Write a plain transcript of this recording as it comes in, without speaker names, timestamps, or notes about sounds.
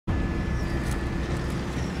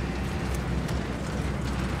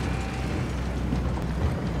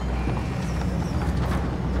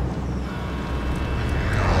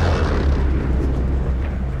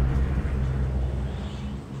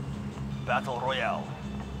battle royale.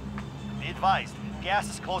 Be advised, gas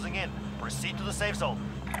is closing in. Proceed to the safe zone.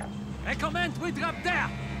 Recommend we drop there.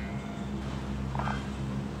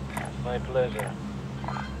 My pleasure.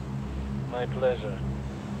 My pleasure.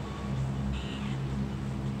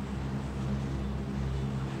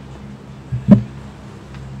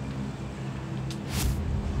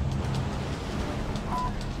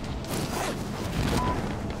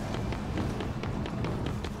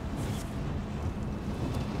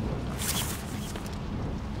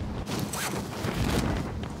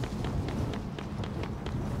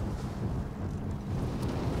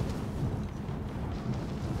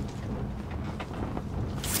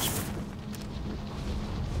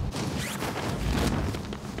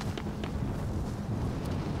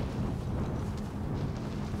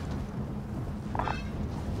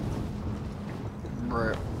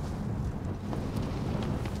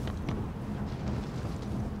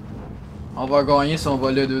 On va gagner si on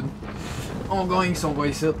va là, dude. On gagne si on va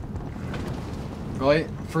ici. Ouais,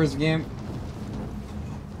 first game.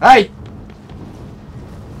 Hey!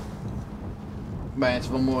 Ben, tu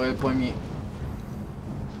vas mourir le premier.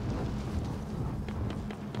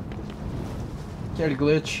 Quel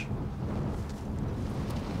glitch.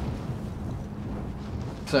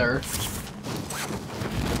 Sérieux.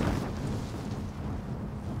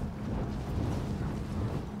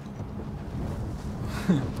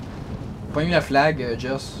 Pas mis la flag,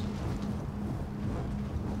 Jess.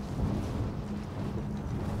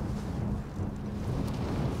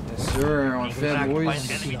 Bien sûr, on le fait, boys.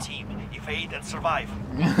 Evade and survive.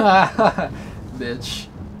 Bitch.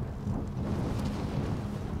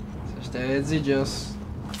 Ça, je t'avais dit, Jess.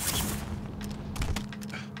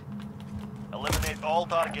 Eliminate all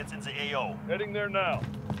targets in the AO. Heading there now.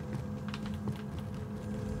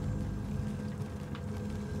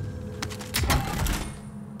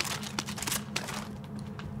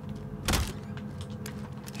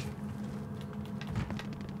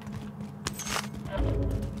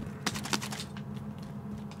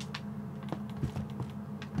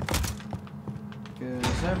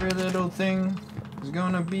 Cause every little thing is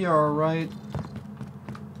gonna be alright.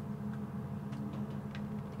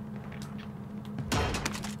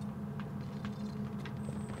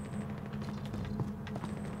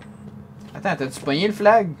 Attends, t'as-tu pogné le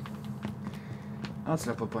flag? Ah, tu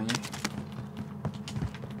l'as pas pogné.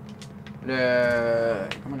 Le...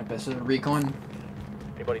 Comment on appelle ça? Le recon?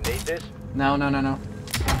 Anybody need this? Non, non, non, non.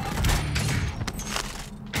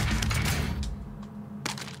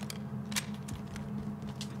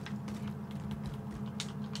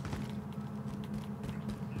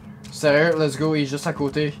 Sérieux, let's go, il est juste à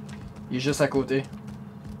côté. Il est juste à côté.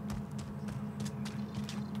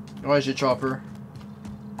 Ouais, j'ai chopper.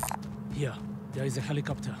 Here, there is a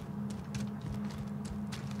helicopter.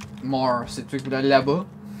 Mort, c'est toi qui voulais aller là-bas?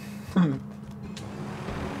 I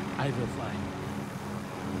will fly.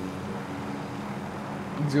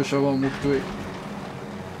 Let's go, show moi pour toi.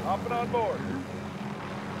 Hopping on board.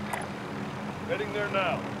 Heading there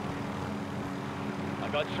now. I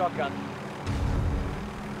got shotgun.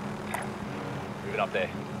 Moving up there.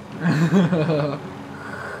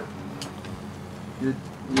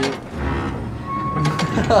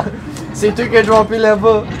 C'est toi qui as droppé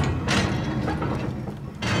là-bas.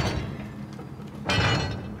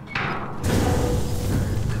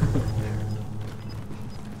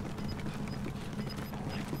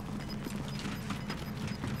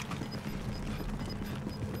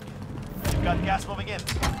 You've got gas moving in.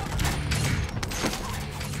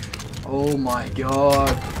 Oh my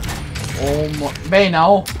god. Oh my... Ben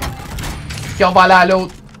non! Qui on va aller à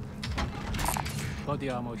l'autre? Body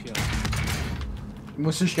armor here. Moi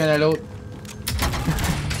aussi je connais l'autre.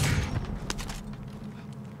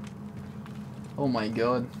 Oh my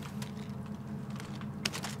god.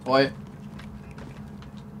 Ouais.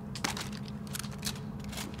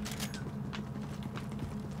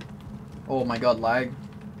 Oh my god, lag.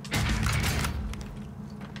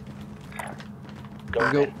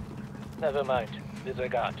 Let's go. Never mind.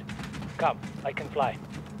 Disregard. Come, I can fly.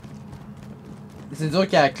 C'est dur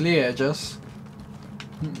qu'il y a la clé, Jess.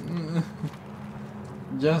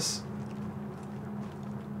 Jess.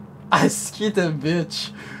 Ah, ce qui est un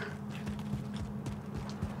bitch.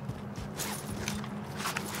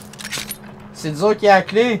 C'est dur qu'il y a la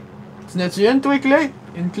clé. Tu n'as-tu une, toi, clé?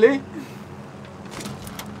 Une clé?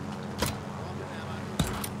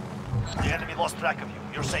 The enemy lost track of you.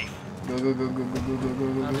 You're safe. Go, go, go, go, go, go, go, go,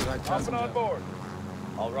 go, go. Hopping on board.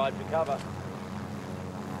 I'll ride for cover.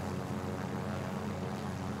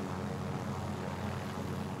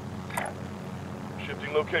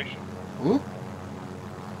 Shifting location. Où?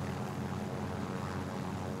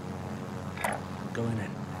 Going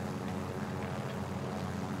in.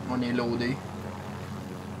 On est loadé.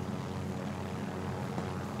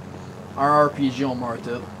 Un RPG, on meurt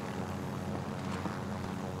tout.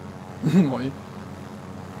 Oui.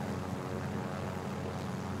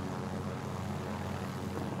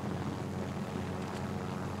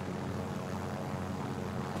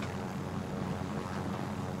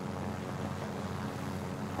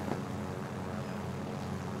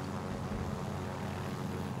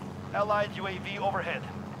 Allied UAV overhead.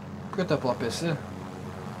 Pourquoi t'as popé ça?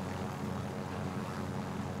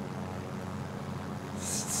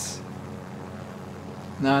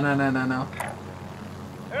 Non, non, non, non, non.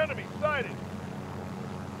 Enemy sighted.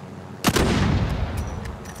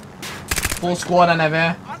 Full squad en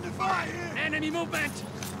avant. Enemy movement!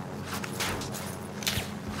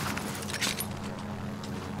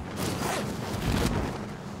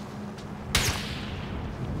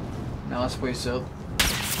 Non, c'est pas ça.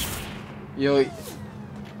 Yo.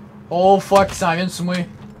 Oh fuck, il s'en vient dessus moi.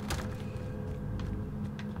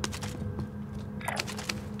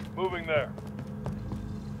 Moving there.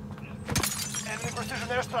 Enemy precision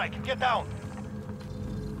airstrike. Get down.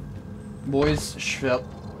 Boys, je suis fait.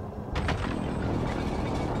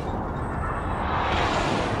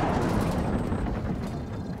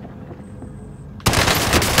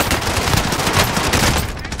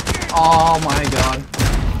 Oh my god.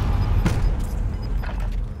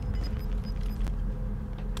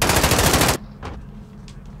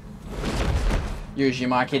 Yo, j'ai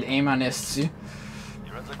manqué de aim en esti.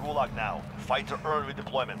 You're in the gulag now. Fight to earn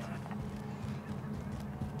redeployment.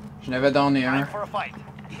 Je n'avais donné Time un. for a fight.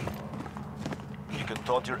 You can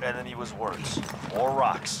taunt your enemy with words or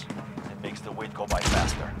rocks. It makes the wait go by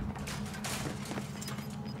faster.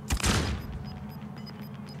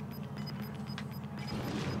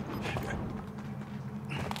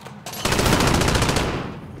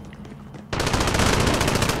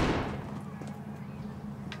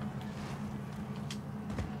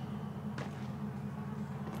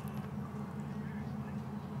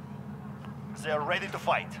 They're ready to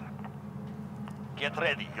fight. Get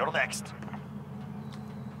ready, you're next.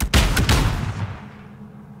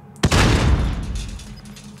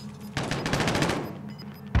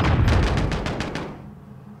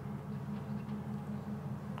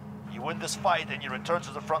 You win this fight and you return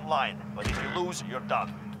to the front line, but if you lose, you're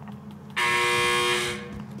done.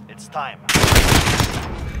 It's time.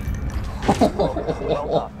 Well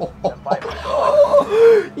done.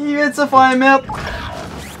 Il vient de se faire mettre.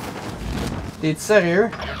 T'es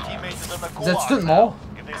sérieux? Your teammates is in the Vous êtes gulag tous now. morts?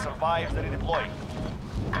 If they survive, they redeploy.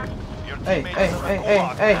 Your Hey, teammates hey, is in the hey, hey,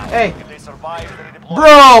 gulag hey, now. hey. If they survive, they redeploy.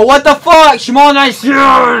 Bro, what the fuck? Je suis mon ancien!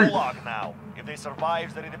 Gulag now. If they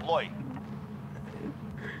survive, they redeploy.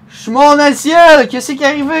 Je suis mon ancien! Qu'est-ce qui est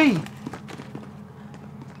arrivé?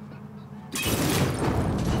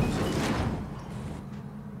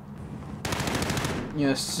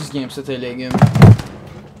 Yo, c'est ce game set est légumes.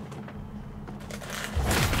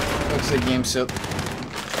 Fuck ce game set.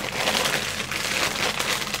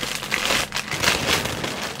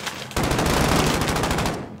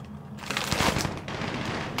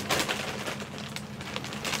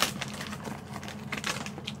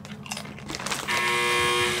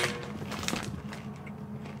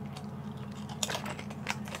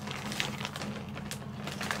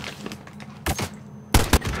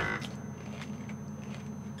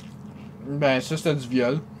 Ben, ça c'était du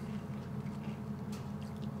viol.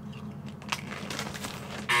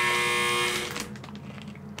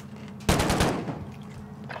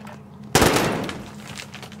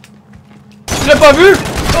 Tu l'as pas vu?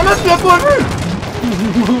 Comment tu l'as pas vu?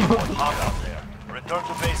 Hog out there. Return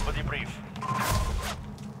to base for debrief.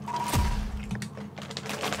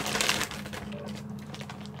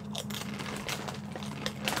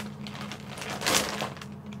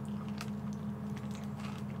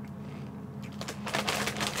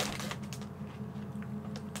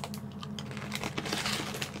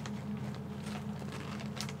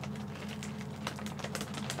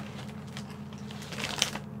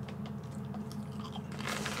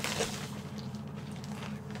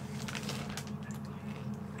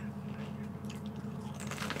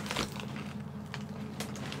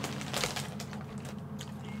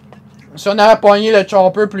 Si on avait pogné le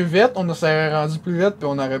chopper plus vite, on serait rendu plus vite, puis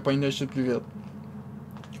on aurait pogné le shit plus vite.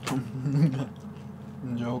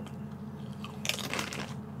 Une joke.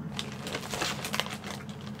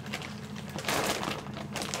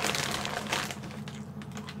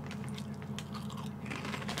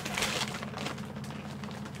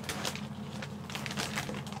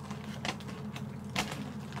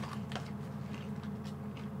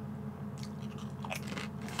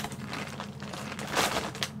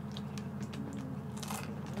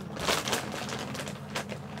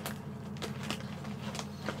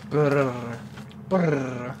 Brrr.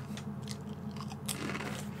 Brrr.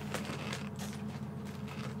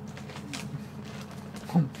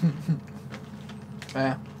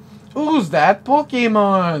 Who's that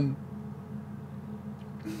Pokemon?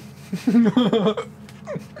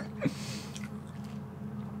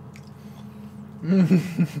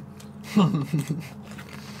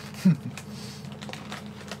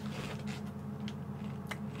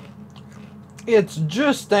 It's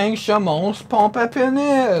Justin Chamon's pompe à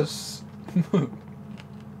pénis.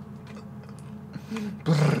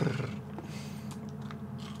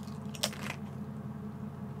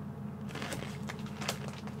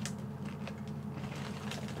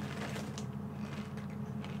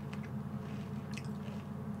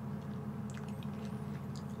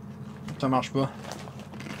 Ça marche pas.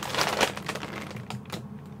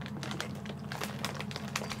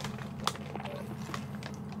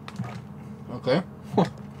 Ok. Ok.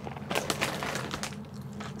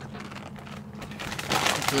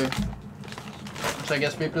 Ça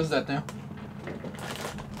gaspille plus de temps.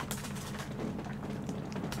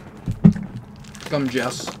 Comme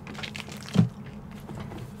Jess.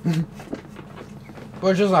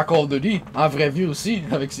 Pas juste en Call of Duty, en vraie vie aussi,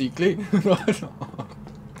 avec ses clés.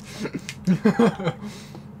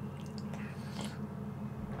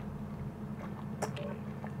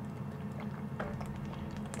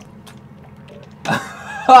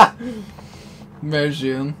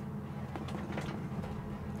 Imagine.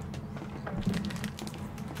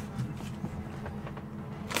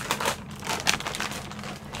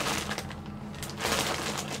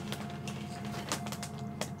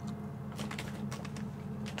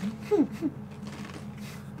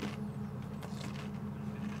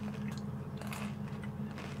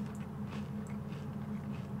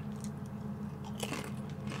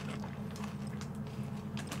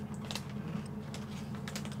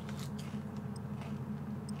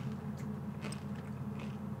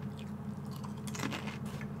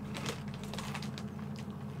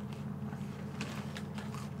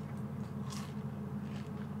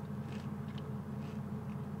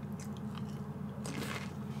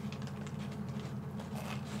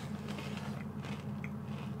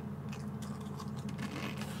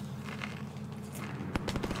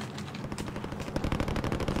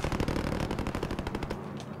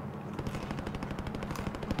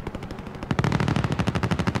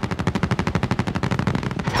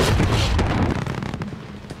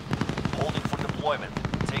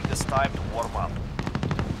 Take this time to warm up.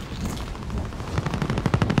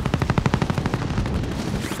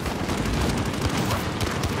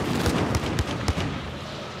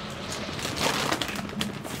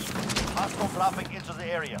 Hostile dropping into the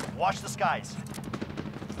area. Watch the skies.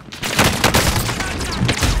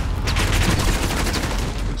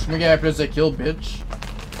 C'est moi qui avais plus de kills, bitch.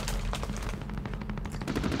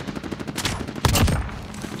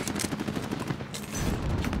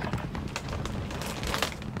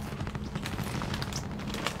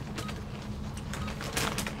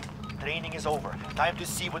 Training is over. Time to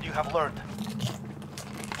see what you have learned.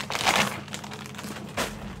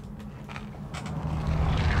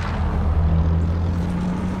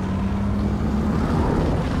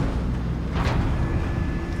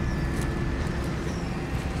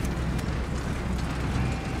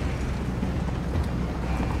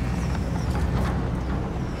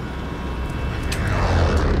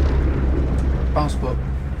 Pense pas.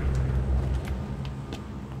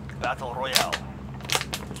 Battle Royale.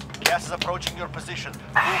 Gas is approaching your position.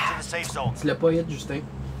 Move to the safe zone. Tu l'as pas hit, Justin.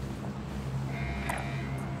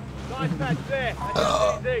 Nice match there.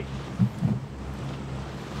 That's easy.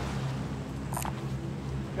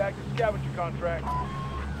 Back to scavenger contract.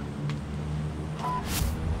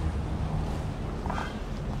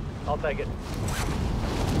 I'll take it.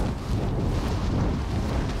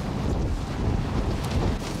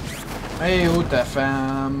 Hey, où ta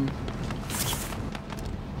femme?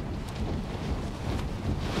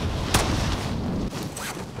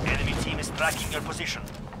 Enemy team is tracking your position.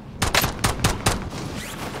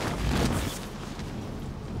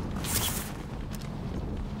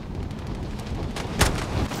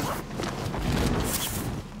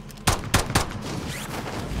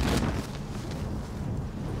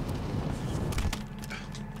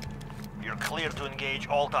 You're clear to engage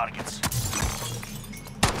all targets.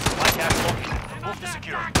 Cash located. Move to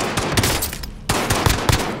secure.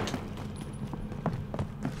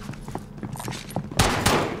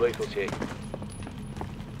 Lethal check.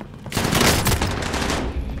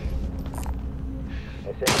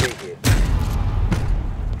 SMG here.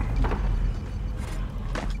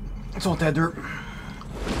 Ils sont à deux.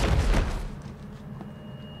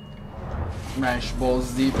 Smash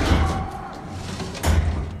balls deep.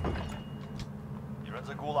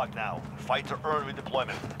 Gulag now. Fight to earn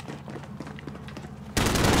redeployment.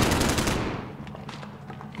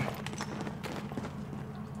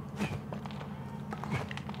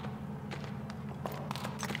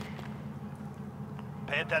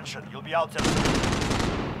 Pay attention, you'll be out there.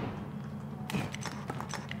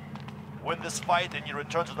 Win this fight and you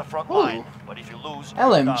return to the front line. But if you lose,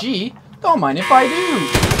 LMG? Don't mind if I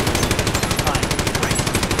do.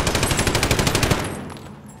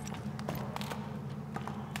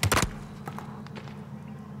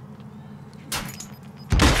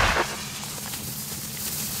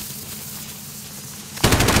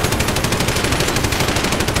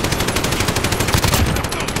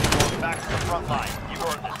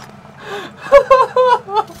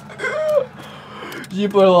 J'ai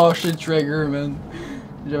pas lâché le trigger, man.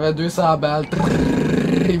 J'avais 200 balles.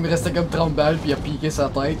 Il me restait comme 30 balles, puis il a piqué sa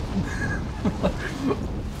tête.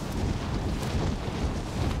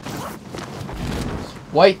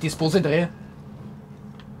 Ouais, t'es supposé de rire.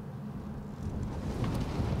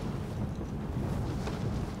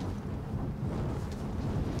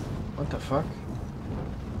 What the fuck?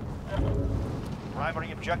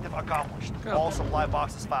 Primary objective accomplished. All supply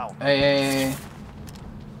boxes found. Hey, hey, hey.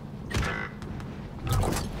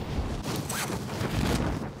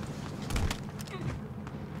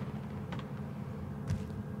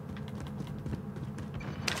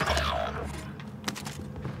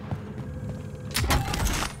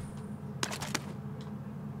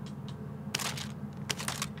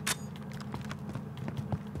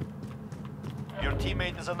 Your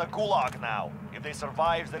teammate is in the Gulag now. If they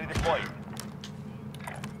survive, they redeploy.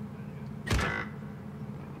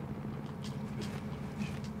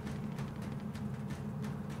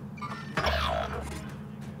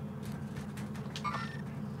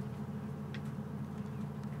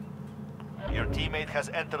 Your teammate has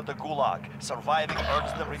entered the Gulag. Surviving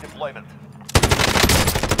earns them redeployment.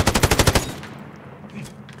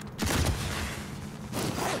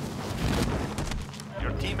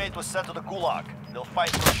 Your teammate was sent to the Gulag. They'll fight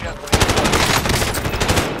for a chance to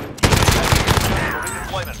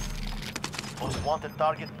redeployment. Most wanted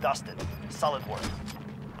target dusted. Solid work.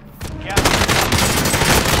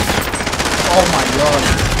 Oh my god.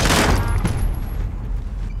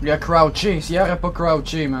 Il a crouché. S'il aurait pas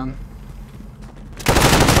crouché, man.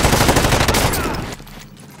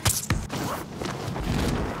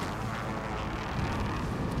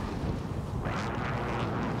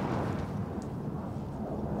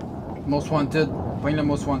 Most wanted. Find the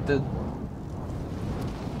most wanted.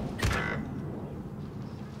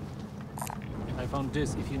 I found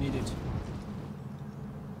this if you need it.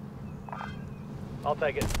 I'll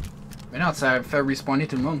take it. Mais non, ça fait respawner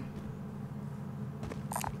tout le monde.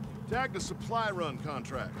 Tag the supply run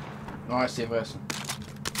contract. Ouais, c'est vrai ça.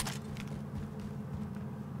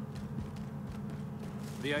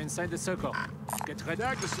 We are inside the circle. Get ready.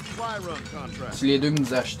 Tag the supply run contract. Si les deux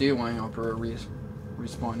nous achetaient, ouais, on peut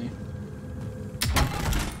respawner.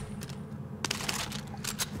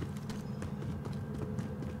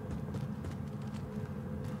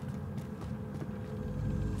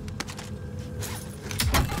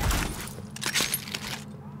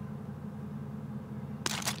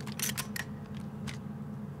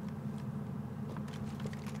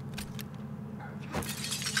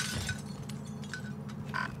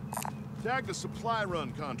 Tag the supply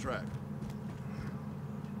run contract.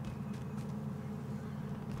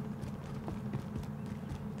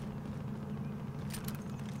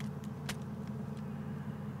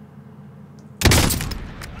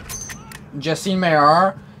 Jesse le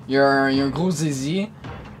meilleur, il y a un gros zizi,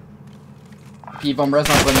 puis il va me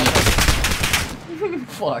rester en premier.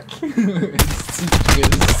 Fuck. C'est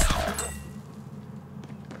triste.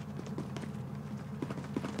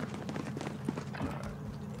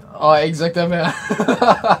 Ah, exactement.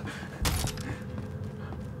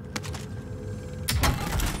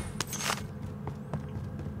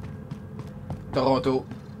 Toronto.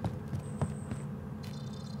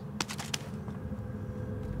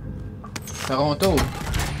 Toronto.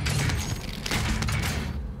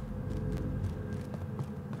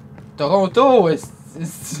 Toronto,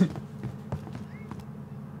 est-ce...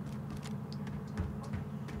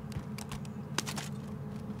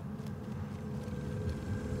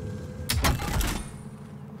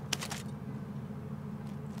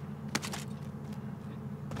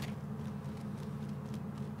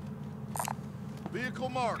 Vehicle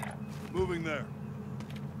marked. Moving there.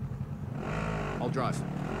 I'll drive.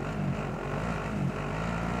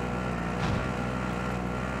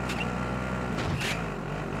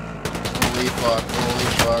 Holy fuck, holy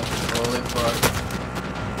fuck, holy fuck.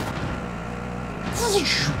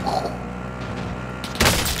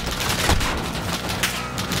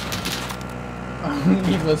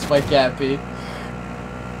 Il va se faire caper.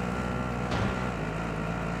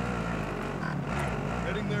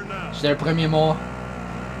 Heading there now. J'étais le premier mort.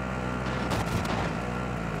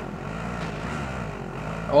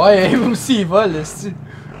 Ouais, lui aussi il vole, est-ce.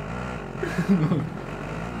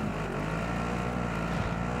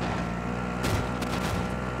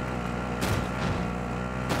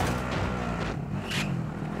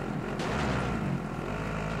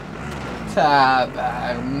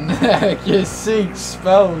 Tabarnak, qu'est-ce qui se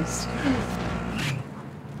passe?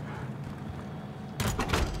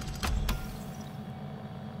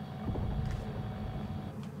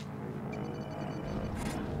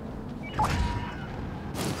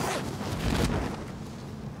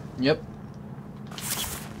 Yep.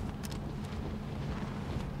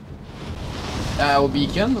 Au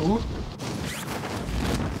beacon, où?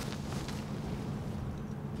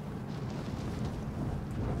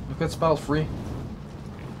 De quoi tu parles, Free?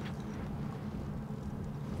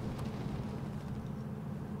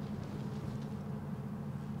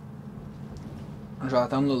 Je vais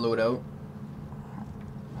attendre le loadout.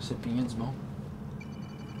 C'est pigné du bon.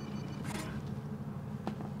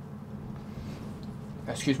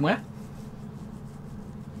 Excuse-moi?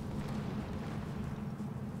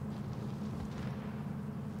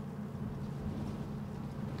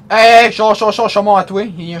 Hey, char à toi.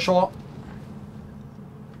 Il y a un char.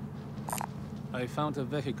 I found a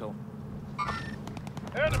vehicle.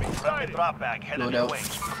 Enemy sighted. Drop back, headed Load your out. way.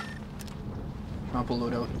 Je vais pour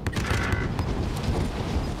loadout.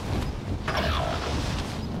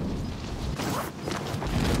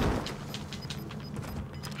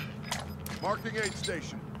 Marking aid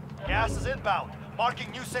station. Gas is inbound.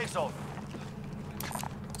 Marking new safe zone.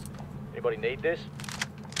 Anybody need this?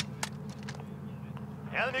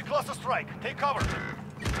 Enemy cluster strike. Take cover.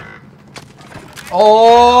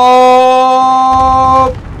 Oh!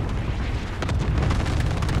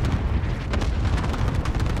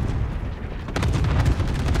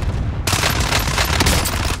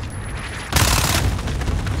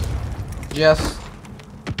 Yes.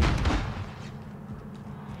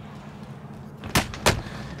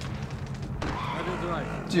 I will drive.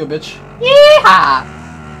 See you, bitch. Yeehaw!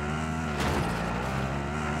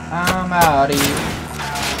 I'm outie.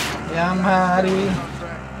 Yeah, I'm outie.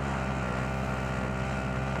 Contract.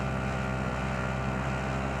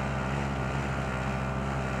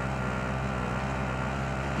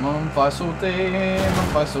 M'en faire sauter, m'en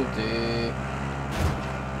faire sauter.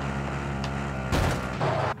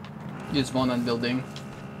 Il y a du monde dans le building.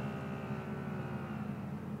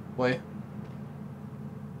 Ouais.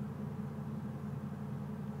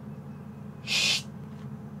 Chut.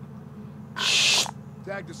 Chut.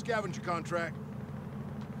 Tag the scavenger contract.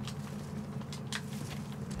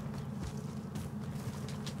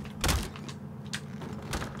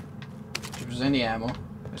 J'ai besoin des ammo.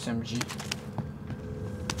 SMG.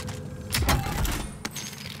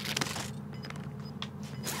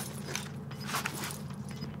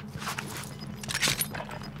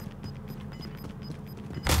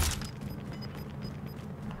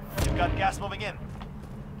 You've got gas moving in.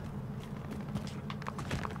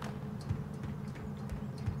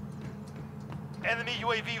 Enemy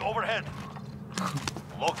UAV overhead.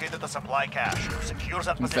 Located the supply cache. Secure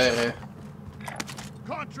that Ça me fait position. rire.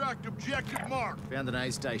 Contract objective marked. Found an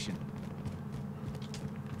aid station.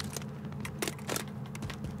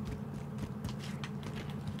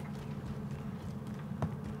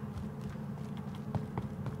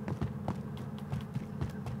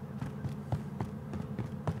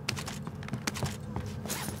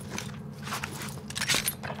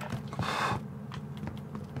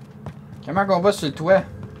 Comment qu'on va sur le toit?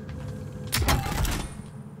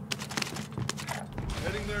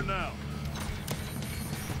 Heading there now.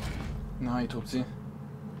 Non, il est trop petit.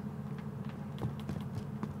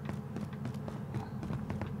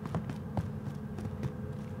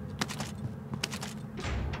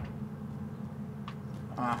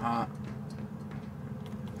 Ah ah.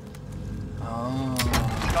 Oh.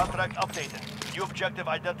 Contract updated. New objective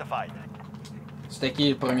identified. C'était qui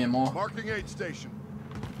le premier mort? Marking aid station.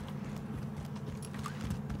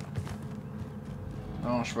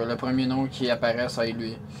 Non, je vois le premier nom qui apparaît, ça est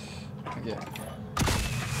lui. Ok.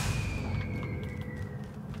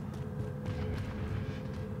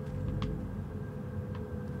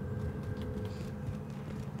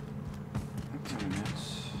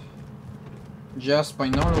 Just pas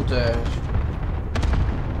une non, l'autre.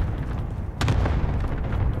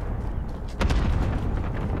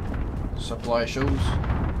 Supply shows.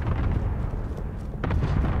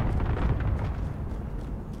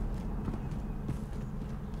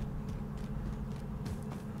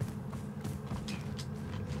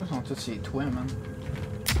 sont tous ces toits, man.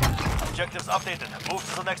 Objectives updated. Move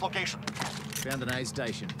to the next location. Found an aid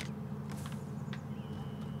station.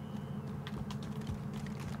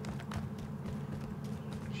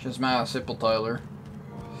 Quasiment assez pour Tyler.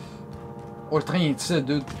 Oh, le train est ici,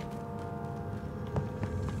 dude.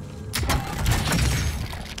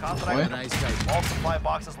 Contract. Ouais. An aid station. All supply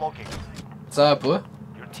boxes located. Ça va pas?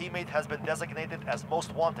 Your teammate has been designated as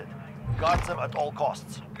most wanted. Guard them at all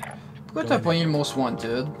costs. Pourquoi t'as pogné le Most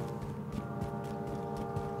Wanted?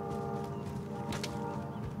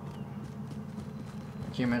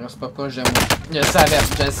 Ok, mais reste pas proche de moi. Je le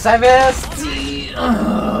savais, sti!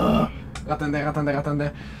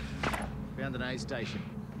 Attendez. Found an aid station.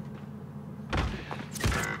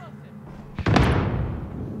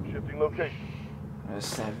 Shifting location. Je le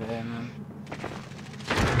savais, man.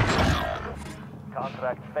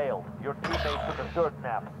 Contract failed. Your teammate took a dirt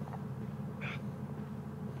nap.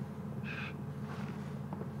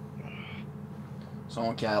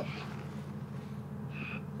 Son 4.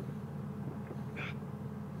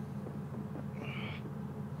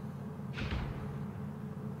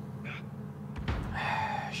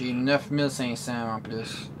 J'ai 9500 en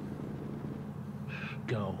plus.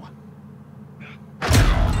 Go.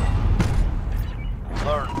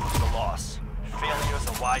 Learn from the loss. Failure is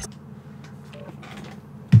a wise.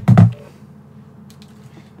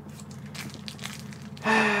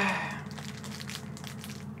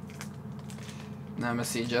 Non, mais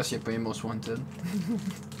c'est Jess, il a pas eu Most Wanted.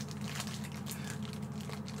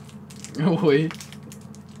 Oui.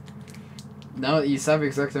 Non, ils savent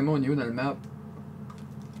exactement où est dans le map.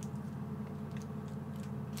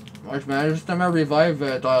 Moi, je m'allais justement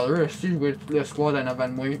revive Tyler. Si je vois le squad en avant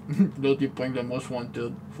de moi, l'autre il pointe le Most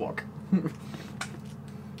Wanted. Fuck.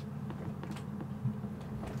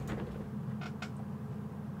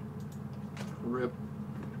 Rip.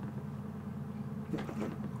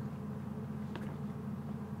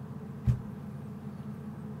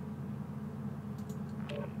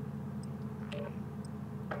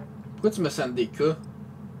 Pourquoi tu me sens des cas?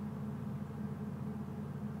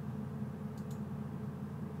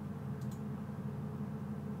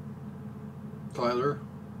 Tyler?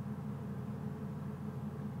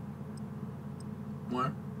 Ouais.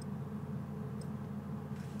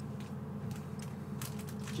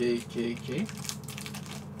 Ok.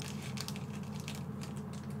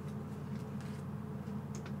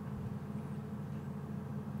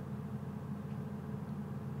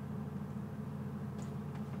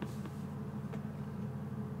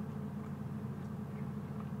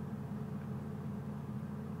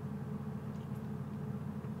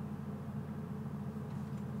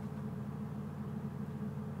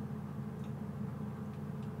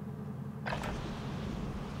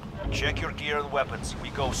 Check your gear and weapons. We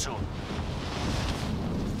go soon.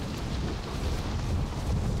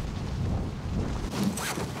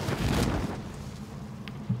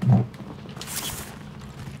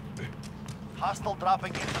 Hostile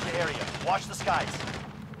dropping into the area. Watch the skies.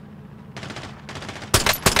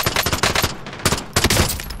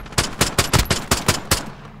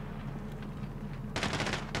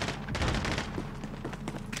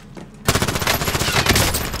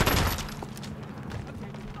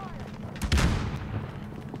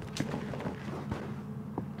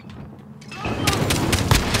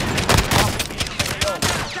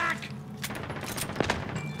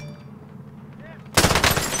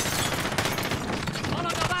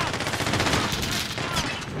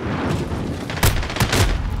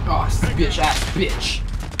 Bitch ass bitch.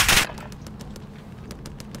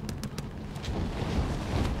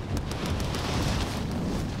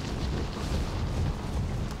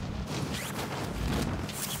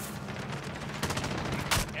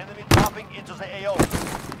 Enemy dropping into the AO.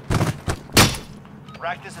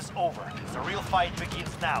 Practice is over. The real fight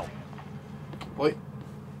begins now. Oui.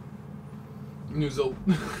 Nous autres.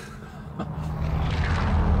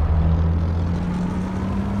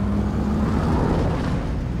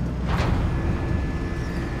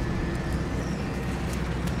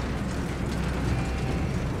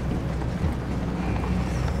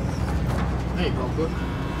 Hey, bro.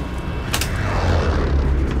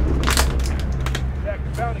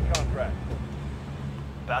 Active bounty contract.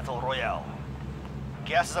 Battle Royale.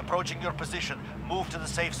 Gas is approaching your position. Move to the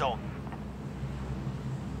safe zone.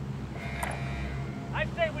 I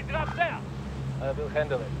say we drop down. I will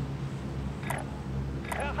handle it.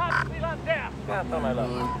 Hot still on down. Yeah, on my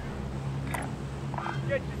left.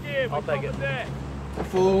 Get your gear. I'll take it. There.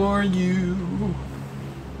 For you.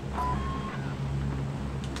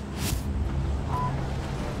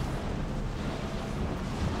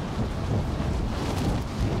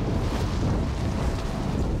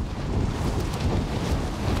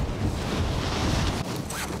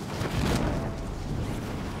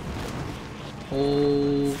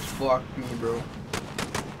 Fuck me, bro.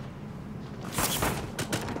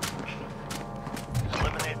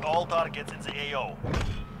 Eliminate all targets in the AO.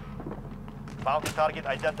 Bounty target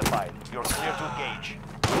identified. You're clear to engage.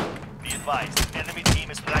 Be advised, enemy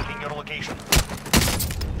team is tracking your location.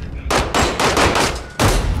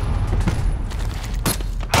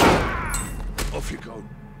 Off you go.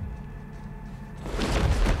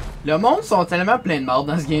 Le monde sont tellement plein de marde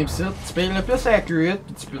dans ce game-ci. Tu payes le plus accurate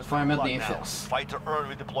puis tu peux te faire mettre des fesses. Fight to earn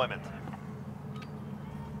redeployment.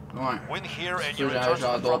 Ouais. Win here and Ça, you return to the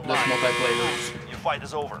j'adore front plus line. multiplayer. Your fight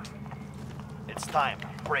is over. It's time.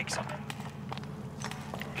 Break some.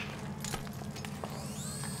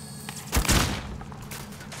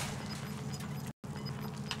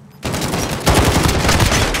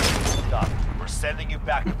 Done. We're sending you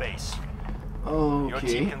back to base. Your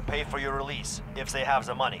team Okay. can pay for your release if they have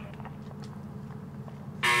the money.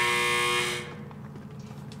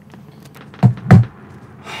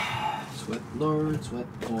 Sweat Lord, Sweat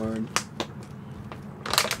Lord.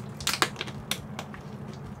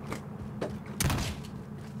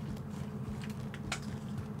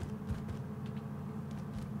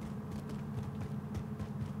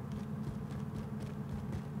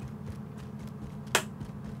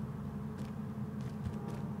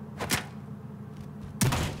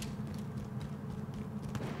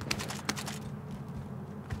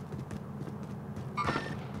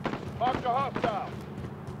 Mark the hostile.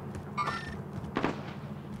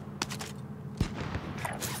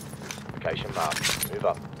 Location marked. Move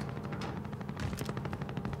up.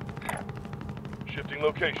 Shifting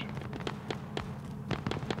location.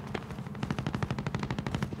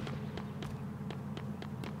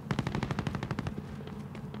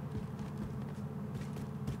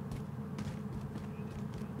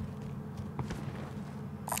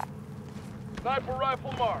 Sniper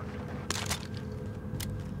rifle marked.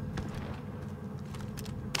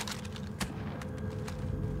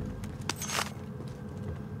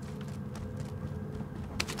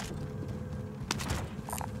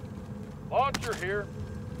 Launcher here.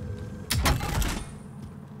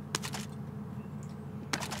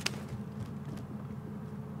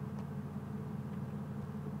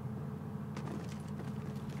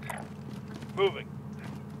 Moving.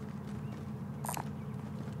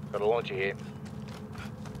 Got a launcher here.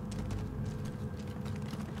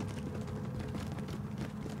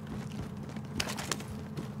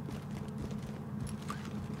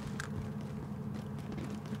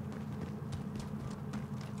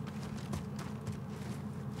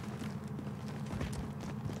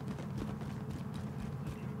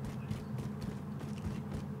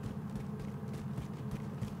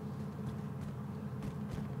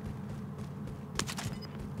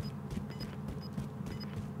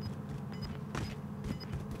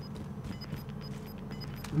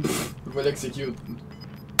 Je vais l'execute.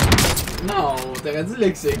 Non, t'aurais dit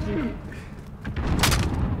l'execute.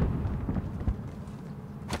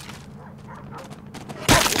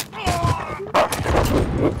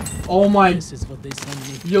 Oh my. This is what they send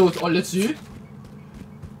me. Yo, on l'a tué?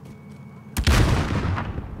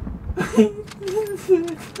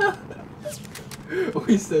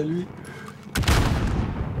 Oui, c'est lui.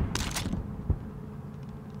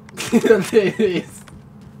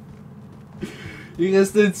 Il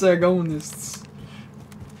restait une seconde, esti.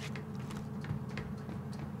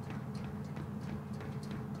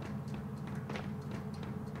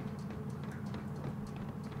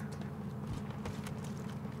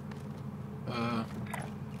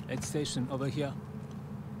 Aid station over here.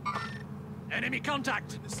 Enemy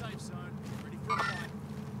contact! In the safe zone. Ready for a fight.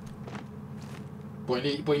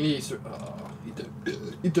 Poignez sur...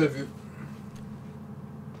 il t'a vu.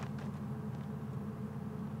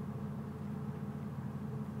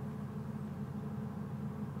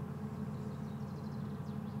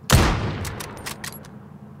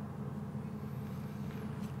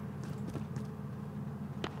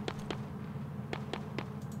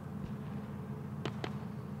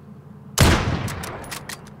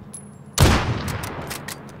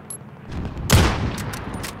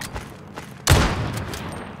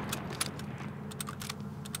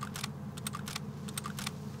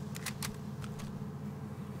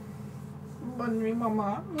 Bonne nuit,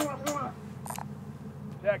 maman.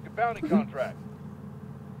 Tag the bounty contract.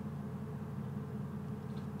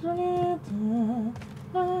 Oh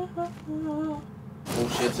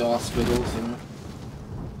shit, c'est hospital, c'est là.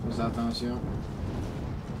 Fais attention.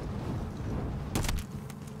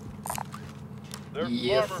 There's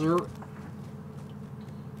Yes, armor. sir.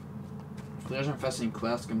 Faudrait que je me fasse une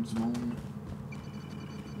classe comme du monde.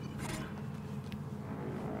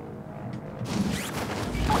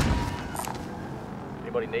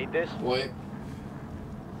 Anybody need this? Ouais.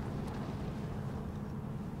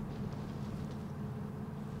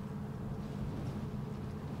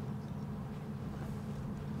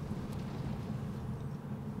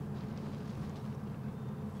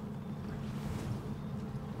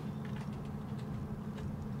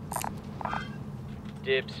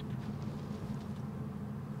 Dibs.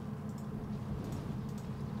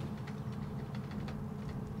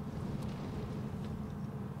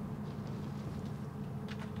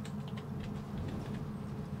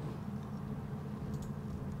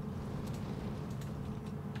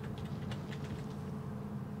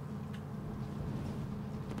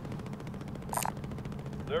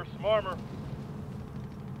 There's some armor.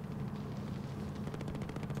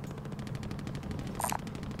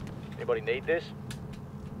 Anybody need this?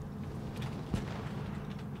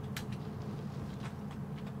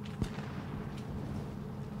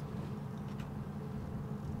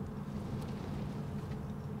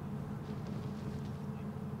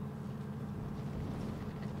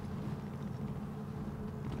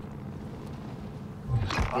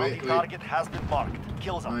 Bounty target has been marked.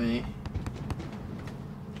 Kill them. Aye.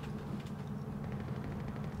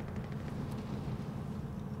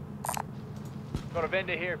 Got a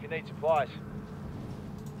vendor here if you need supplies.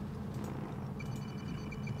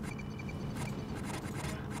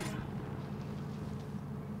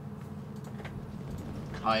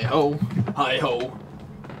 Hi ho, hi ho.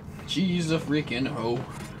 She's a freaking ho.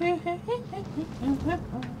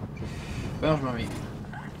 Bounce mommy.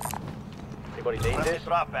 Anybody need Friendly this?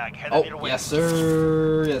 drop bag headed your Oh, way. yes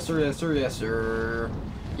sir, yes sir, yes sir, yes sir.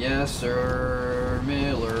 Yes sir,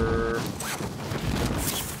 Miller.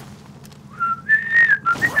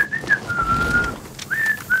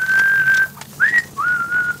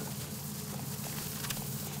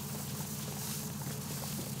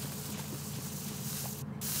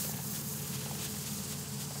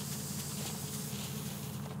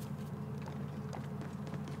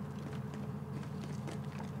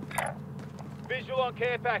 Visual on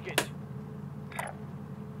care package.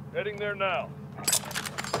 Heading there now.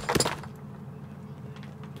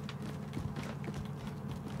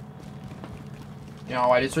 Et on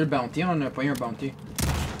va aller sur le bounty, on a pas eu un bounty.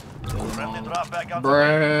 Friendly drop bag out.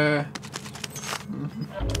 Bruh.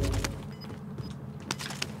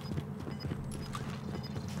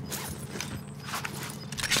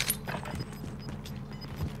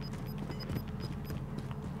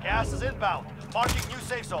 Gas is inbound. Marking new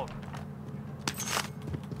safe zone.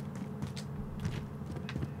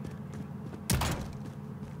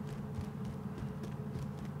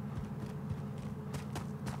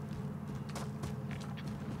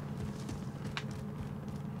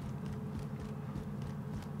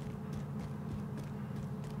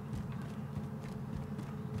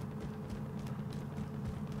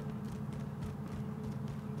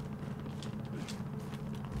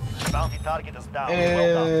 Bounty target is down.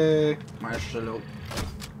 Well done. Eh, Marshall.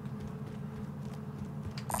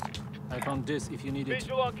 I found this if you need it.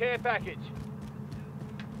 Visual on care package.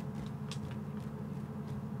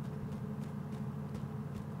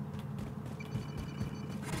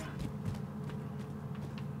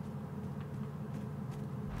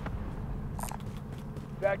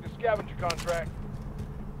 Back to scavenger contract.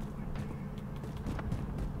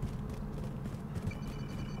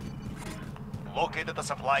 Located the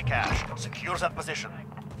supply cache. Secure that position.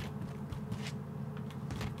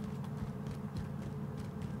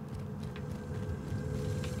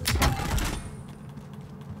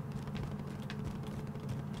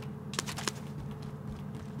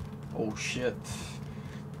 Oh shit.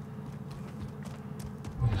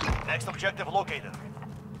 Next objective located.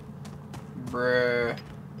 Bruh.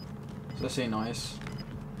 Ça c'est nice.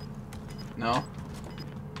 No?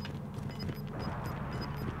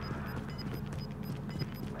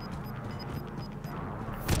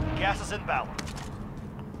 Gas is inbound.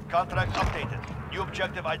 Contract updated. New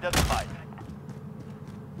objective identified.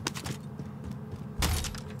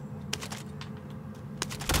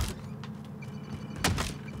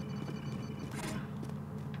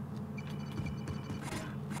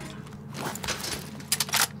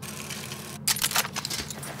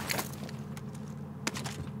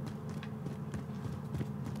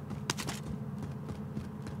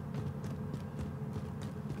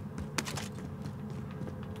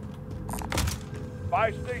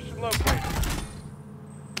 Buy station located.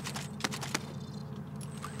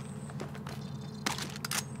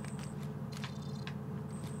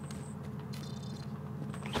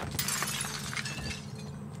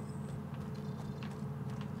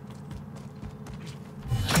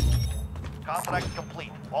 Contract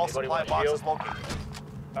complete. All Anybody supply want a boxes shield? located.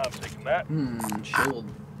 I'm taking that. Shield.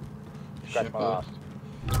 Scratch my last.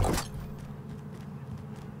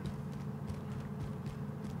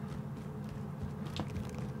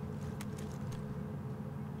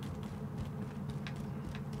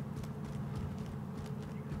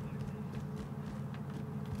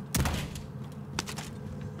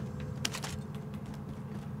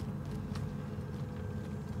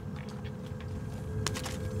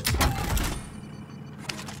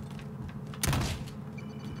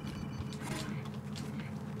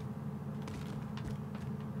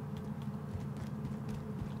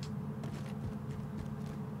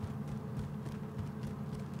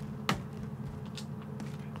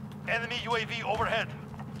 Enemy UAV overhead.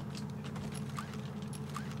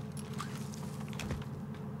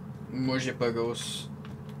 Moi j'ai pas Ghost.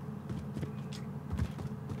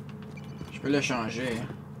 Je peux le changer. Hein.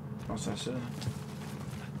 Je pense à ça.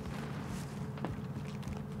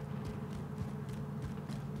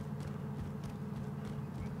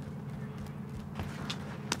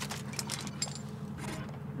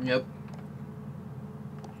 Yep.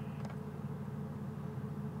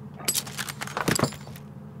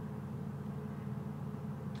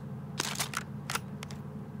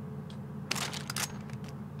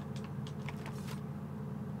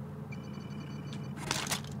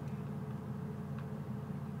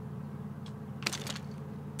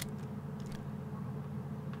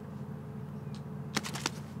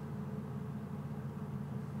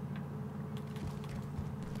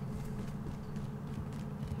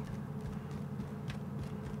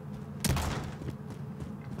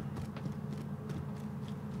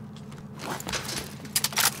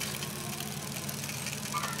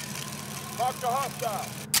 Mark the hostile.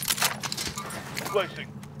 Placing.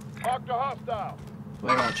 Mark the hostile.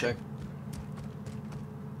 Wait, I'll check.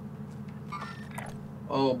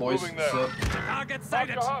 Oh, boys, Moving there. what's up? Target Mark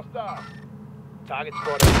sighted. the hostile. Target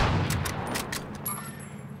spotted.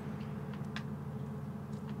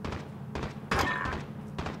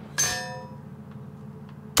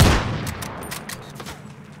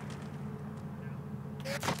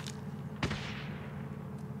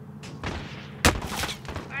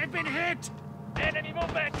 I've been hit. Enemy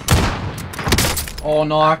movement. Oh,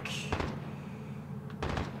 knock.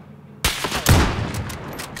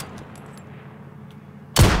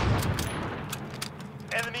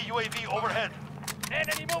 Enemy UAV overhead.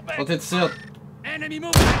 Enemy movement. Sortez de site. Enemy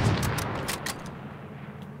movement.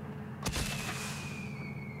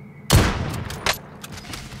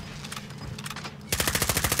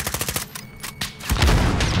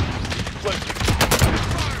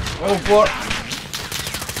 Oh, fuck.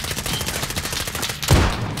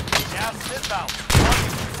 Gas inbound.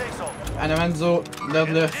 Say so. Anamanzo,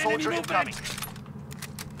 regarde-le. Soldier incoming.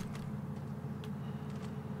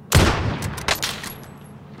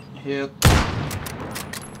 Hit.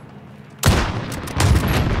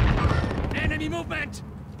 Enemy movement.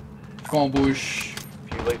 Qu'on bouge.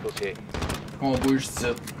 Few lethals here. Qu'on bouge de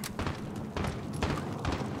site.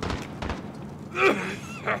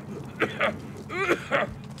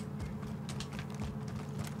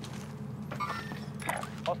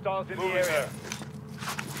 Hostiles in the Moving area. there.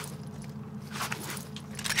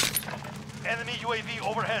 Enemy UAV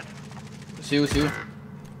overhead. C'est où, c'est où?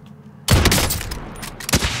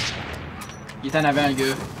 Il est en avant, le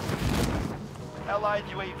gars. Allied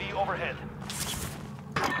UAV overhead.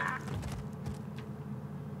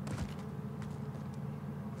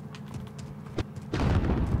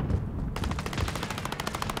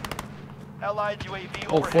 Allied UAV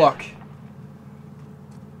Oh, overhead. fuck.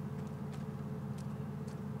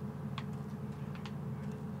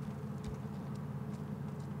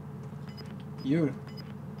 You.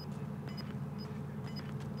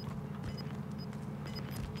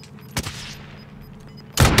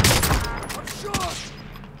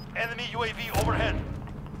 Enemy UAV overhead.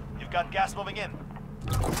 You've got gas moving in.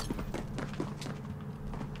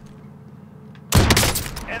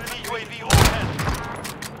 Enemy UAV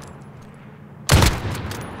overhead.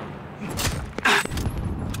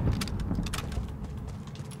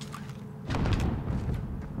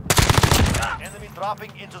 Enemy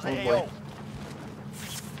dropping into the Oh, boy.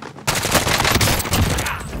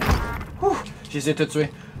 AO. Ouh, j'ai essayé de te tuer.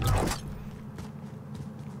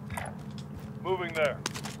 Moving there.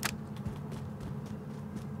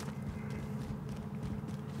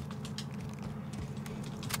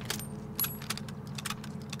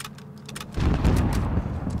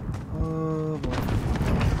 Oh, boy.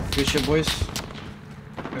 Good shit, boys.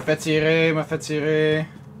 Me fait tirer, me fait tirer.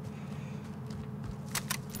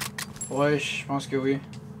 Ouais, je pense que oui.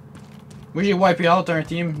 Moi, j'ai wipé out un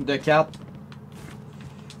team de 4.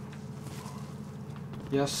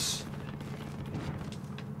 Yes.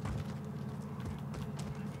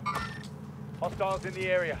 Hostiles in the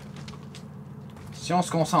area. Si on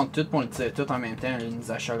se concentre tout pour le tirer tout en même temps, il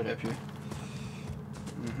nous achèverait plus.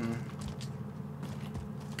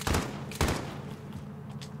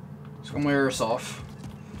 C'est comme Airsoft.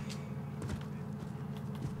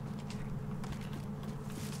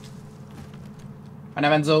 En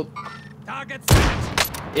avant nous autres. Target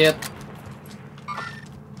sighted. Hit.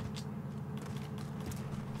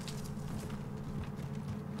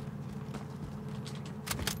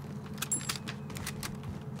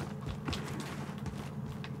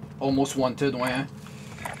 Almost wanted, ouais, hein.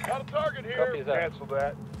 Got a target here. Copy that. Cancel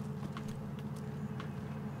that.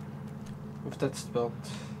 Ouvre ta petite porte.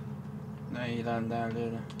 Non, il est là dedans,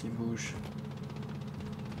 là. Il bouge.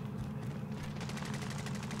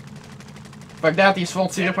 Fuck that, ils se font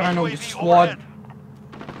tirer par un autre squad.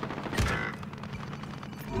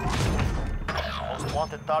 Most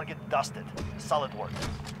wanted target dusted. Solid work.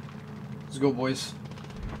 Let's go, boys.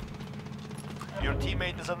 Your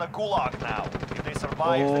teammate is in the gulag now. If they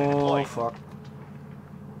survive, they deploy. Oh, fuck.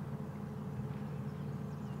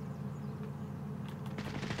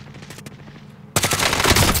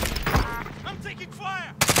 I'm taking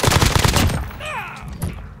fire!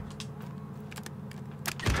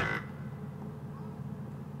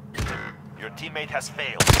 Your teammate has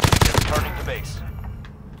failed. They're returning to base.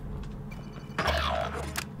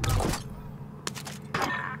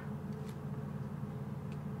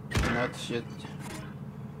 Not shit.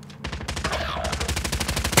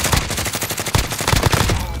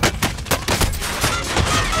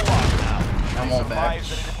 I'm all back.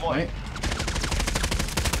 Wait.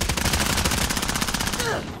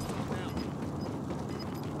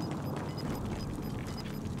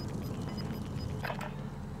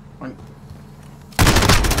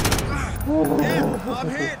 Damn, I'm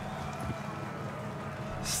hit!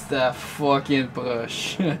 C'était fucking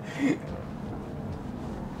proche.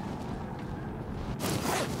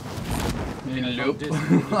 Il loupe.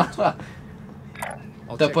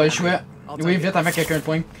 T'as pas le choix. Oui, vite avec quelqu'un de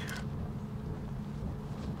poing.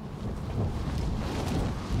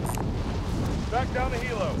 Back down to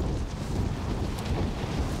helo.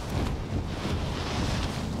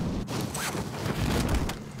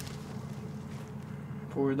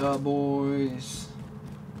 For the boys.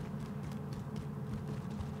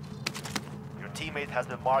 Your teammate has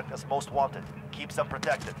been marked as most wanted. Keep them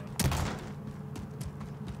protected.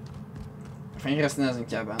 Enfin, il reste dans une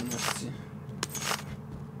cabane, aussi.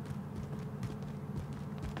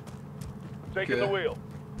 Taking the wheel.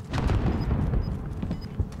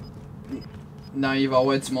 Non, il va y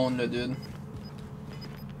avoir du monde, là, dude.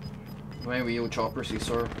 Ouais, oui, au chopper, c'est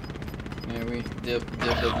sûr. Ouais, oui, dip.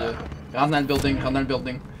 Rentre dans le building, rentre dans le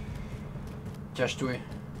building. Cache-toi.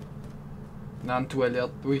 Dans une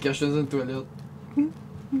toilette. Oui, cache-toi dans une toilette.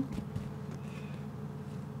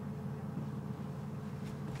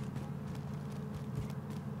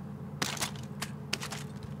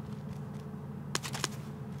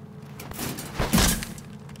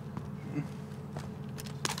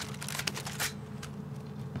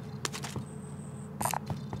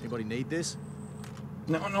 Anybody need this?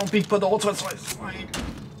 Non, non, pique pas d'autre, ça va se faire.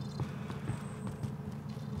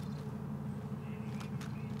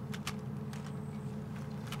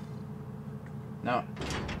 Non.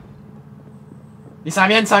 Ils s'en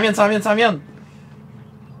viennent, ils s'en viennent, ils s'en viennent, ils s'en viennent.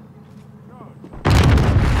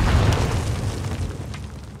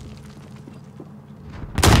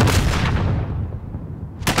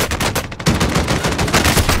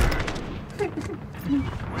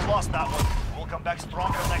 We lost that one. We'll come back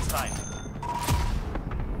stronger next time.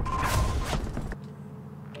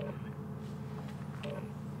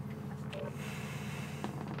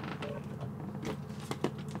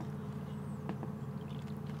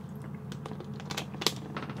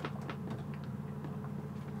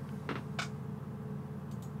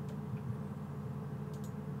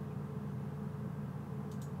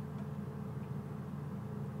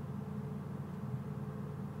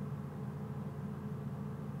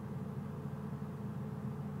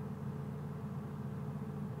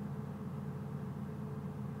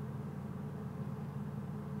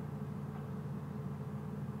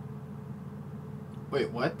 Wait,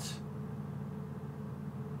 what?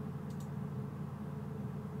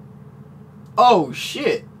 Oh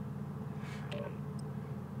shit!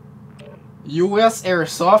 US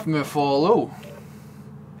Airsoft me follow.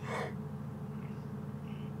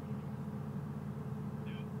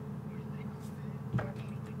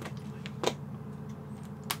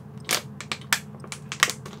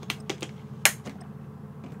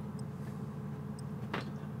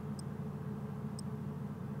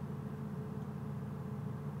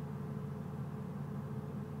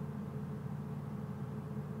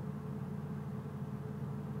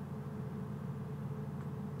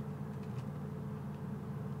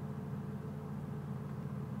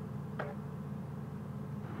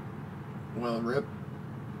 Well, rip.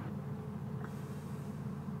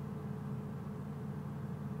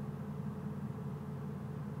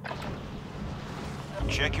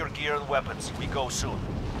 Check your gear and weapons. We go soon.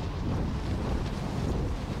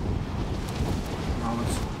 No,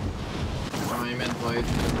 it's time and played.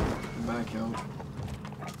 Back out.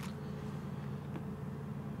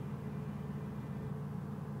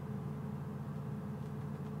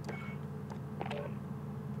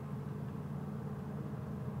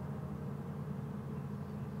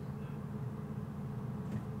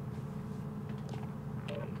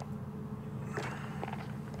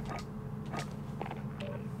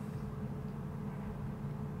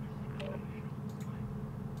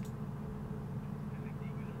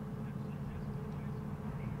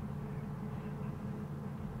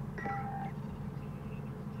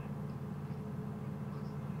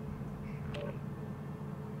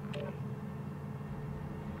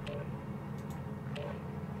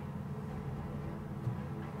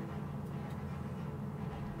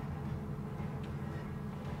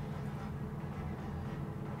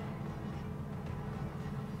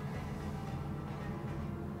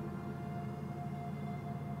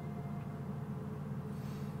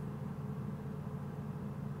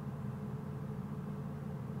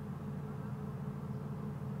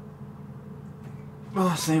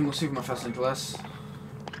 Ah, same aussi que ma fasse une classe.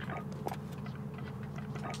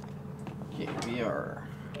 Ok, we are...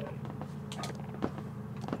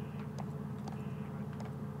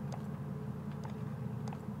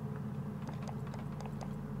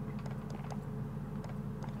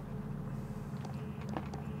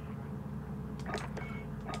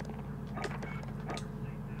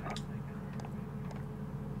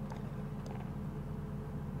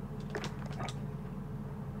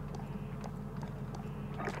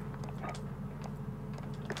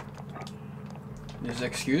 Des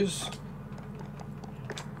excuses.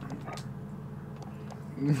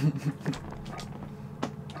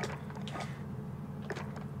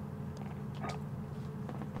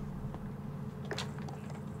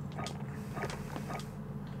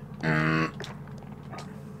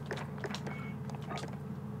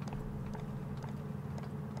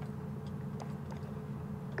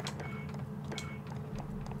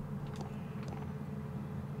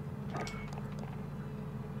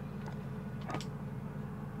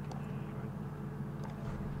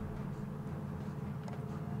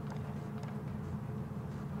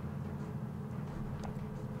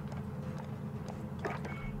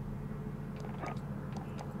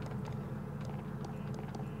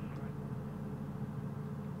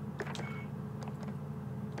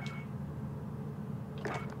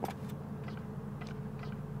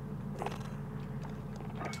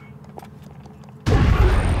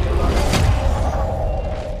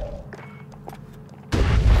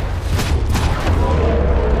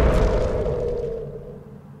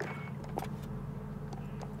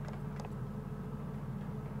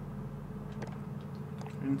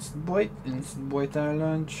 Une petite boîte à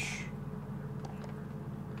lunch.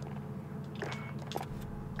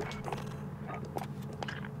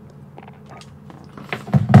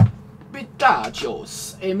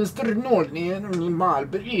 Pitachos, Mr. Nolni, mal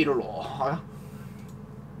berirlo.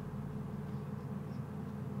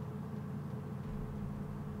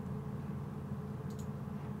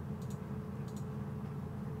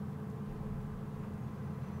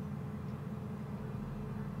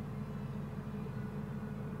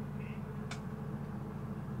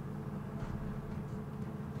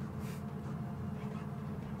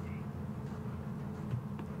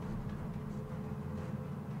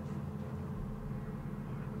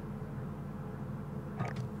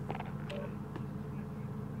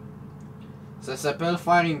 Ça s'appelle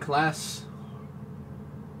faire une classe.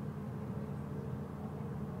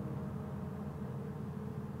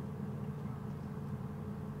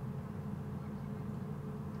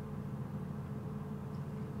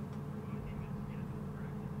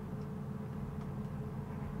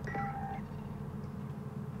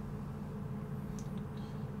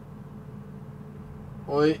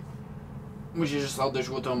 Oui. Moi j'ai juste hâte de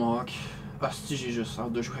jouer au Tomahawk. Ah si, j'ai juste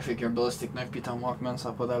hâte de jouer avec un Ballistic Knife pis Tomahawk, man, ça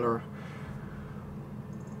n'a pas d'allure.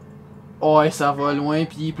 Ouais, ça va loin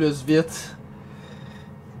pis il est plus vite.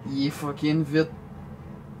 Il est fucking vite.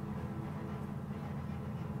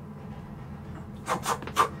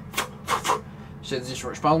 Je te dis, je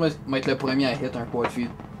pense que je vais être le premier à hit un quad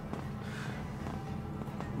feed.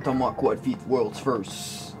 Tomahawk quad feed, world's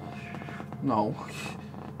first. Non.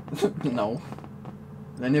 Non.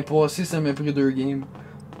 L'année passée, ça m'a pris 2 games.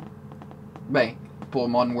 Ben, pour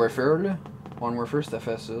Modern Warfare, là. Modern Warfare, c'était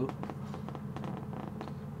facile.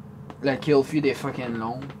 La kill feed est fucking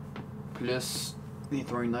longue. Plus, les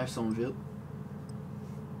throwing knives sont vides.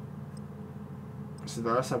 C'est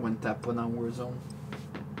d'ailleurs, ça one tap pas dans Warzone.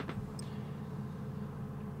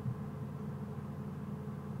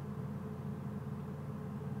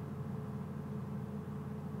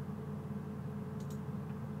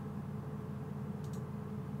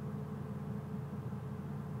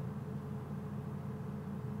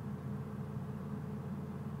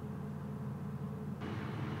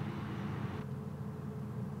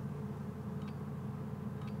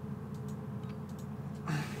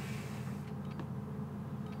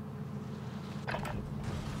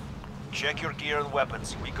 Check your gear and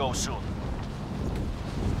weapons. We go soon.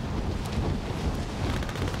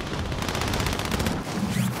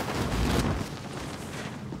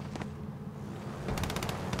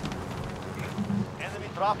 Enemy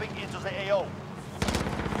dropping into the AO.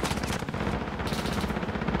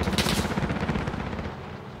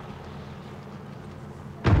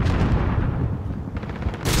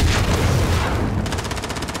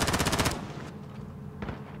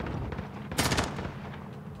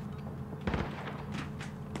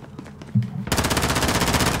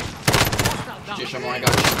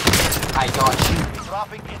 I got you.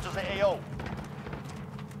 Dropping into the AO.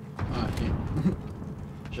 Ah, ok.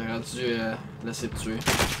 J'aurais dû laisser te tuer.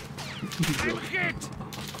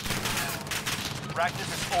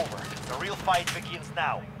 Practice is over. The real fight begins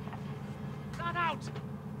now. Not out!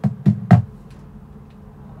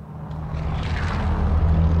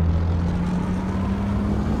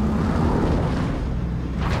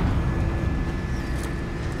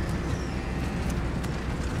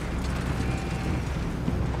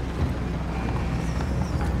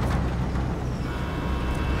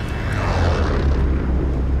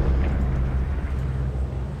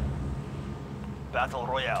 Battle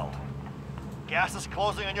Royale. Gas is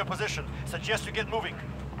closing on your position. Suggest you get moving.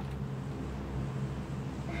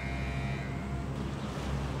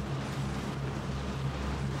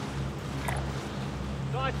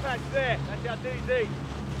 Nice patch there. That's our DZ.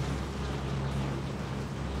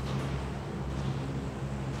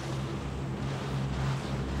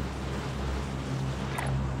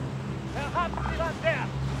 Now, hop, still on down.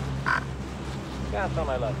 Gas on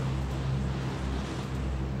my left.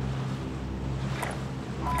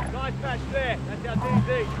 Nice patch there. That's our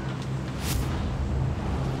DZ.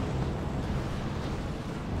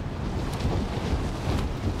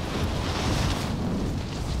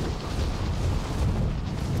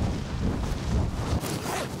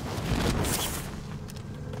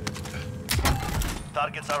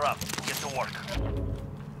 Targets are up. Get to work.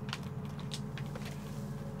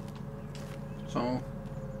 So.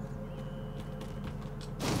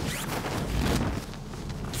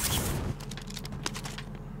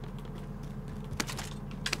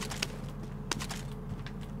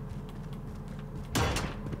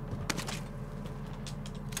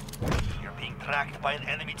 You're being tracked by an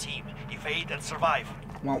enemy team. Evade and survive.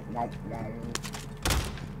 Wow, wow, wow.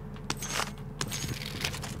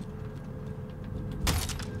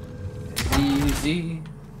 Easy.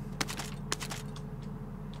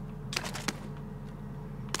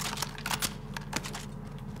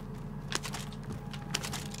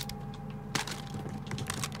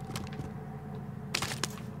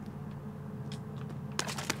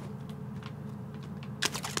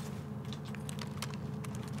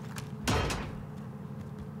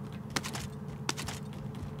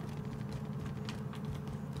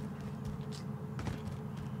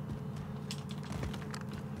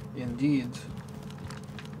 Indeed.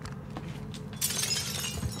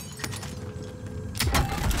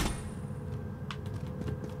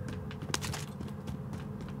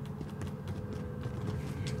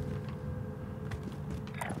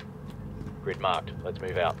 Grid marked. Let's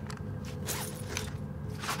move out.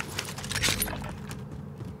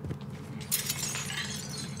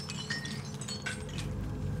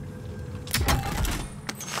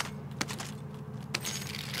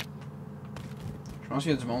 Je pense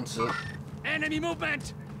qu'il y a du monde ici. Enemy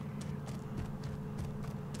movement!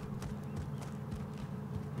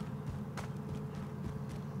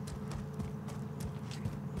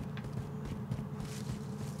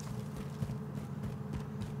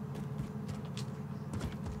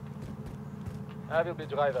 I will be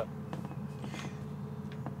driver.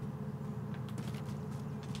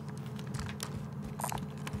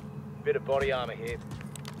 Bit of body armor here.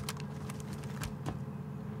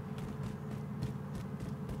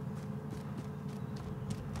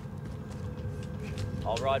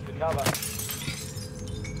 I'll ride for cover.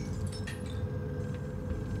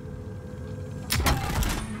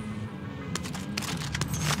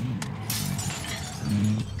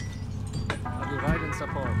 I'll be right in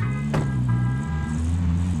support.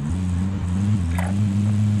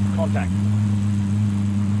 Contact.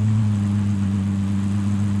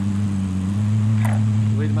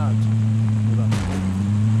 Read him out. Move up.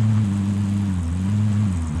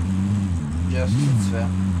 Yes, c'est fait.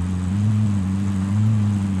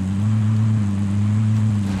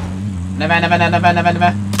 Never.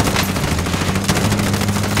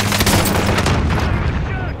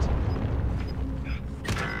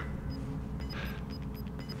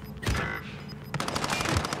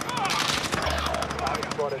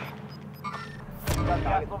 Spotted.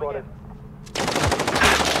 Target spotted.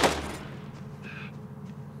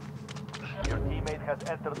 Your teammate has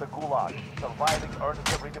entered the gulag. Surviving earns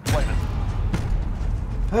them redeployment.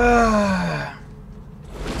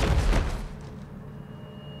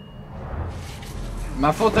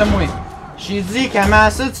 Ma faute à moi. J'ai dit comment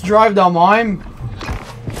ça tu drive de même?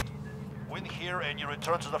 Win here and you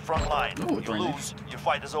return to the front line. Oh, You darn it. lose, your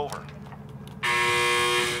fight is over.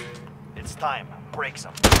 It's time. Break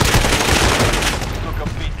some. Took a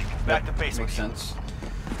beating. Back to basics. Makes sense.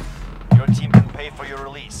 Your team can pay for your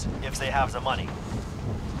release if they have the money.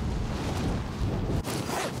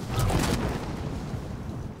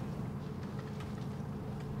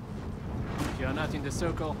 If you're not in the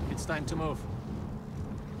circle, it's time to move.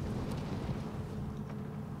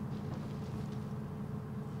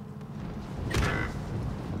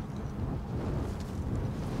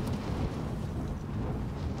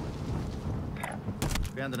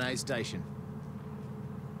 Found an aid station.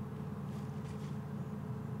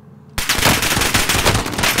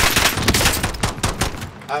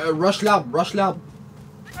 Rush lab, rush lab.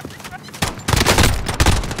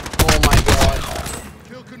 Oh my god.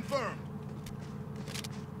 Kill confirmed.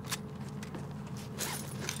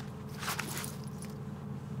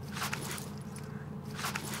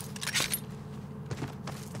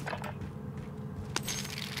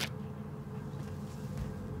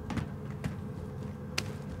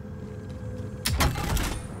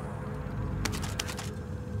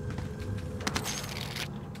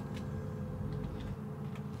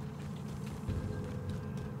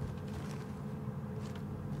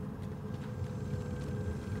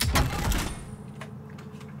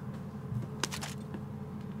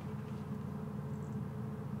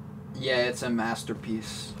 Yeah, it's a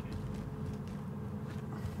masterpiece.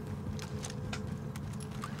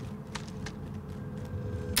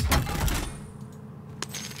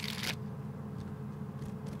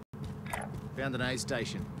 Found an aid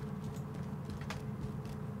station.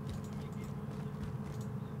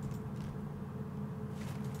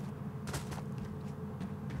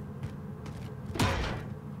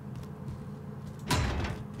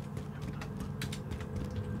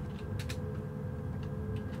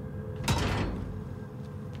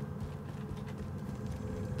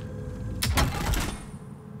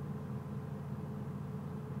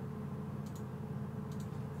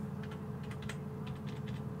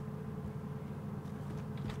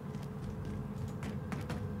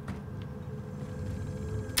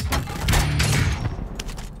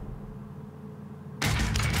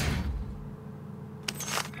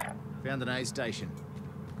 Found an aid station.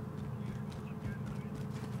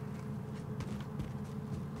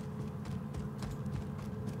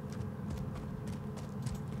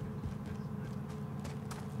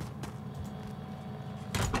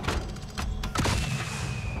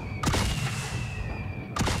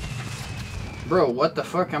 Bro, what the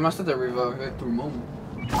fuck? I must have to revive it through moment.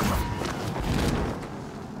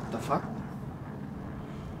 The fuck?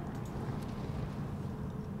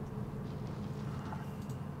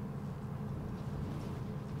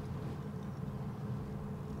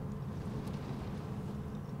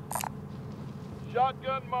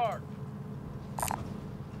 Shotgun marked.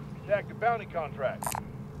 Attack the bounty contract.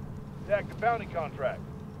 Attack the bounty contract.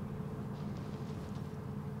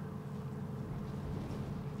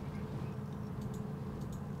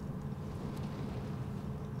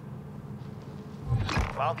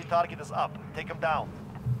 Bounty target is up. Take him down.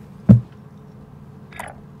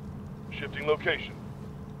 Shifting location.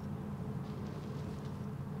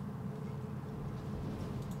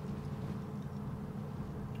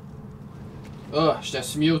 Oh, j'étais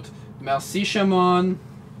sur mute. Merci, Shamon.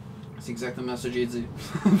 C'est exactement ça que j'ai dit.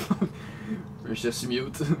 J'étais sur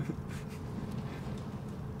mute.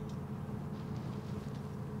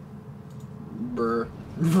 Brr.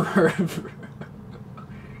 Brr. Brr.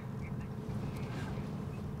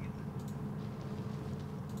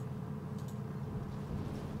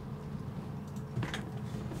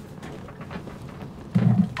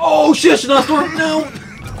 Oh shit, she's not storm now!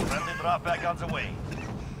 Friendly drop back on the way.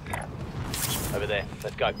 Over there.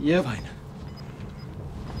 Let's go. Yep. Fine.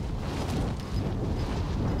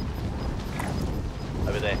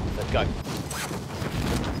 Over there. Let's go.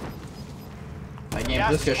 La game Gas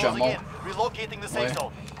plus que is closing Chamon. in. Relocating the safe Ouais.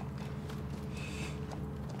 zone.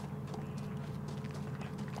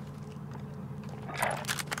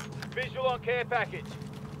 Visual on care package.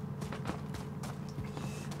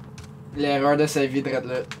 L'erreur de sa vie de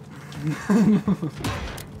là.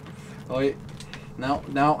 Oui. Non,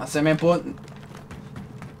 non, elle sait même pas.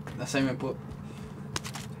 Elle sait même pas.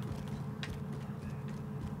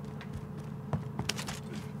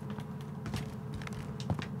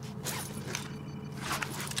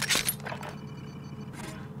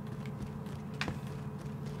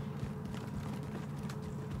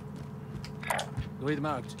 Go ahead,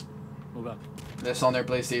 marked. Move up. That's on their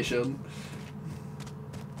PlayStation.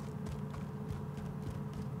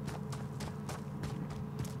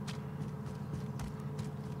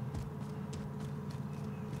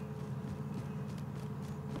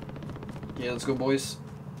 Yeah, let's go, boys.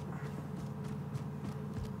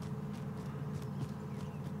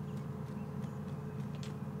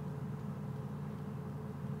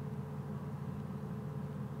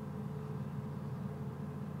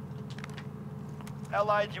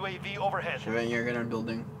 Allied UAV overhead. Right here in our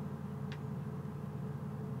building.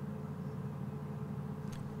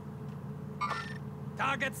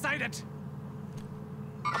 Target sighted.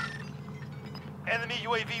 Enemy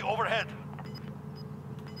UAV overhead.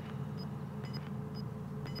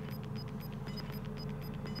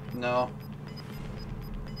 No.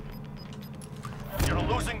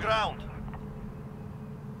 Losing ground.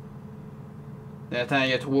 Attends, il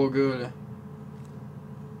y a 3 gars là.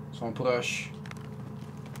 Ils sont proches.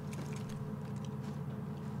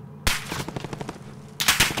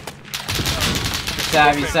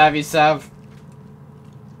 Ils savent.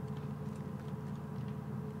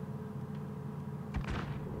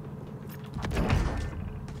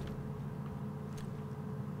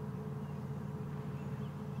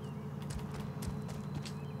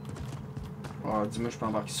 Oh, dis-moi, je peux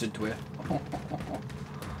embarquer sur le toit.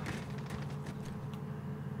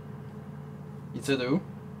 Il tire de où?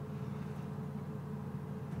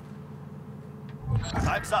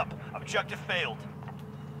 Time's up. Objective failed.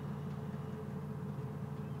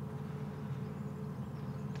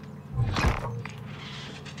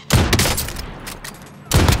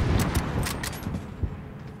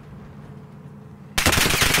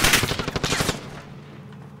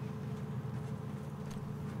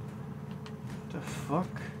 The fuck?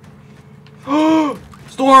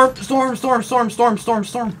 Storm!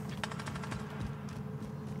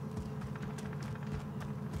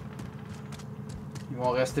 Ils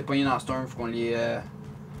vont rester pognés dans Storm, faut qu'on les...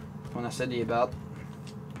 qu'on essaie de les battre.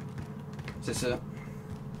 C'est ça.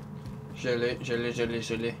 Je l'ai.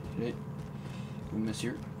 Ou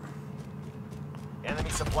monsieur. Enemy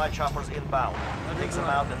supply choppers inbound. Takes them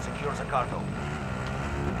out and secures a cargo.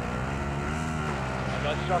 I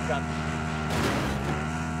got shotgun.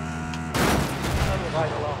 Right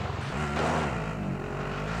along.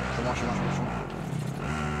 C'est bon.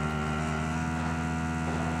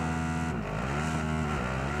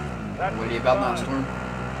 On va les battre dans Storm.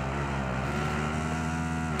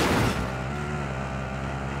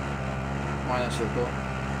 Ouais, là, je sais pas.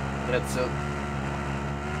 Arrête ça.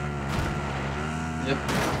 Yep.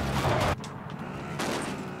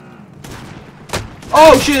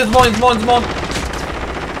 Oh shit, it's monde!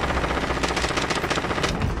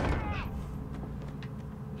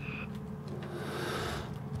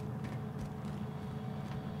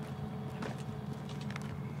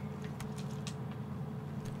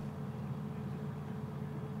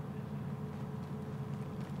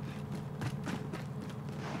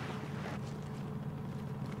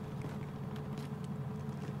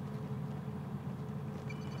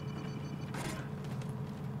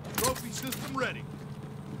 Trophy system ready.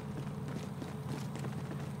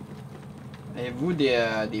 Avez-vous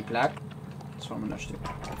des plaques? Tu vas m'en acheter.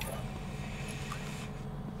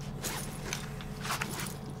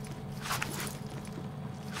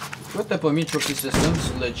 Pourquoi t'as pas mis le trophy system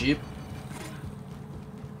sur le Jeep?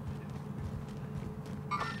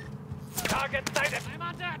 Target sighted. I'm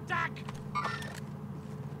under attack.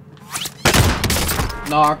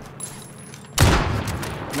 Knock.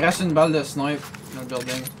 Il me reste une balle de snipe dans le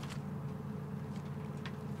building.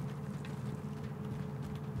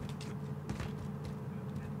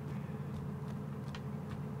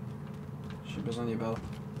 J'ai besoin des balles.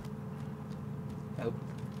 Help.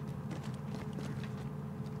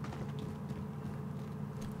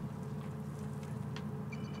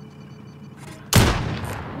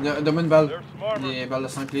 Donne-moi une balle. Des balles de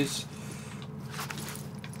 5 please.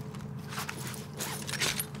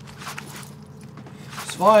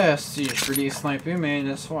 Laisse faire si je peux les sniper, mais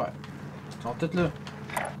laisse faire. Ils sont tous là.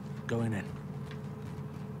 Going in.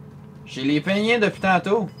 J'ai les peignés depuis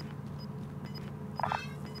tantôt.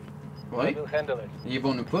 Oui? We'll handle it. Ils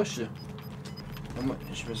vont nous push là. Moi,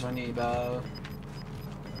 j'ai besoin des balles.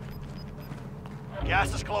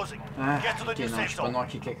 Gas is closing. Ah, Get to the ok, new non, safe je peux zone.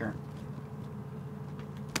 knocker quelqu'un.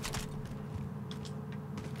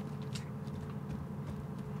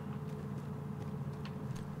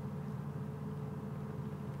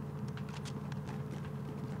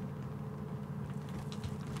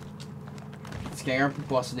 Est-ce que quelqu'un peut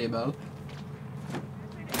passer des balles?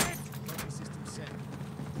 Trophy system set.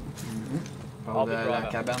 Par de la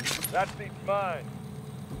cabane. That seat's mine.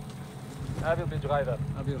 I will be driver.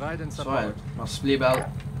 I'll be right in Ouais, support. on se les balles.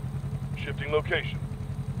 Shifting location.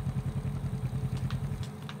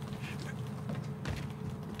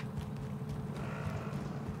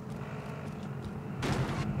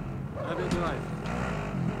 I will drive.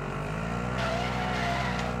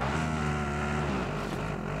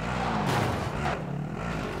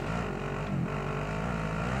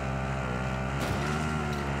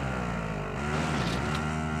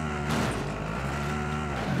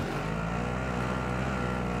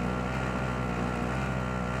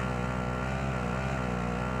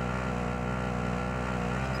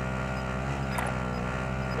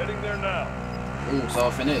 Heading there now. Oh, ça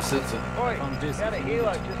va finir ici, ça. Oi, Found this. got a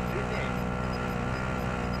helo just sitting.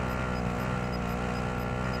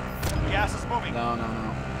 Gas is moving. Non.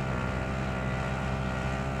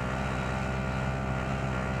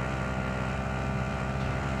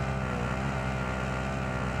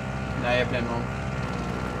 Là, il y a plein de monde.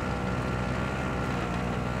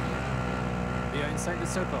 We are inside the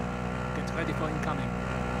circle. Get ready for incoming.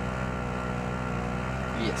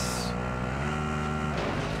 Yes.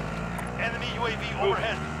 Enemy UAV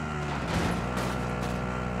overhead.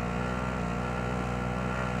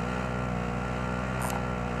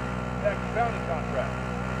 Active bounty contract.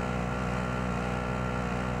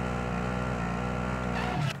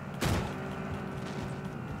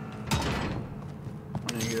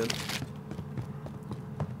 Good.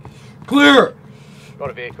 Clear! Got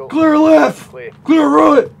a vehicle. Clear left! Clear. Clear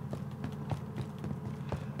right!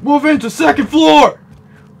 Move into second floor!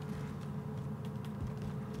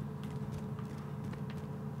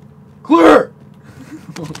 Clear!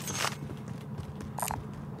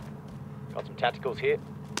 Got some tacticals here.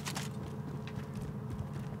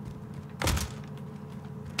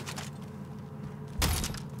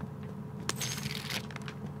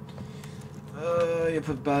 Y'a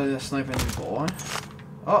pas de balle de sniper nulle part, hein?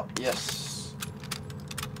 Oh, yes!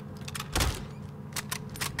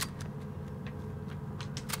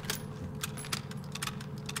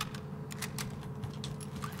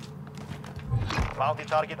 Bounty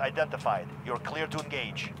target identified. You're clear to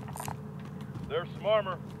engage. There's some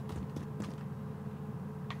armor.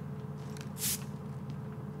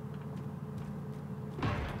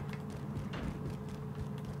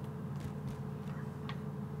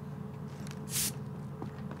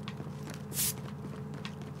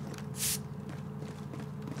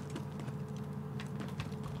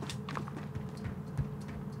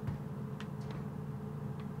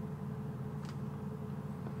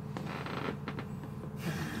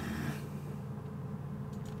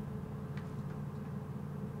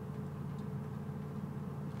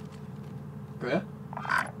 Where?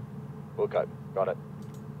 Okay, got it.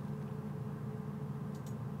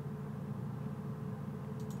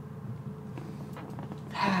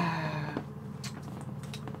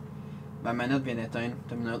 Ma manette vient d'éteindre.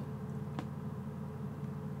 T'as une minute.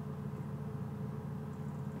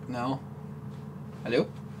 Non. Allô?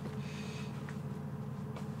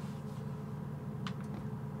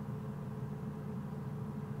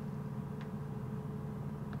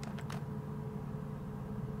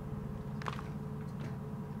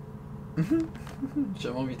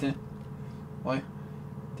 J'ai bon vite. Ouais.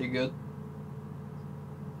 T'es good.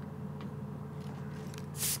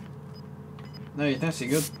 Non, il est c'est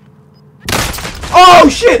good. Oh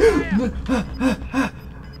shit!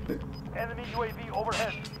 Enemy UAV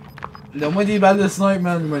overhead. Donne-moi des balles de snipe,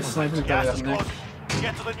 man. Moi, sniper le Gas is tabarnak. close.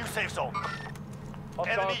 Get to the new safe zone.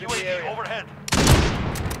 Enemy Hostiles in the UAV area. overhead.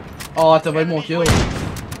 Oh, t'as pas eu mon kill.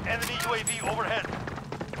 Enemy UAV overhead.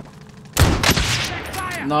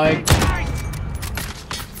 Nice.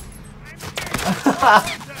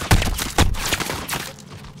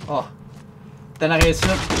 Oh. T'en as réussi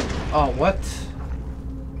là. Oh, what?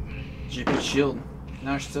 J'ai plus de shield.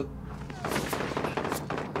 Non, je suis tout.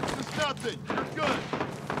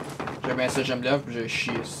 J'aime bien ça, je me lève puis je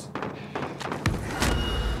chie.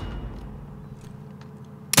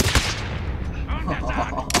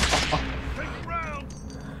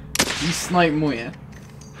 Il snipe moi, hein.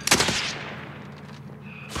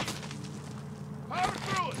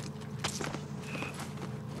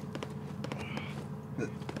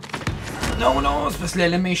 Non, non, c'est parce que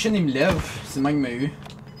l'animation il me lève. C'est moi qui m'a eu.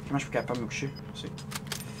 Comment je suis capable de me coucher?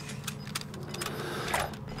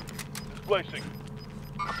 Displacing.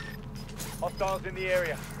 Hostiles in the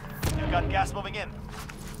area. You got gas moving in.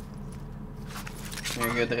 Il y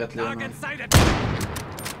a un gars direct là, man. Target sighted.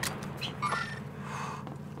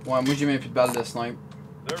 Ouais, moi j'ai même plus de balles de snipe.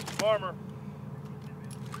 There's some armor.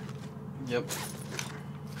 Yep.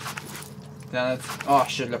 Oh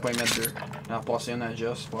shit, je l'ai pas y mettre deux. J'en ai repassé une à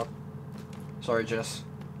Jess, fuck. Sorry, Jess.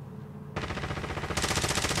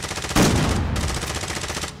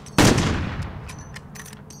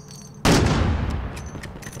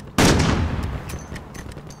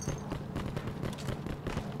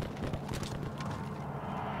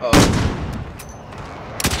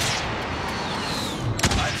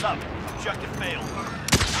 Time's up. Objective failed.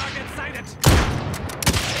 Target sighted.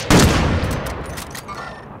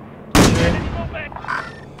 Enemy movement.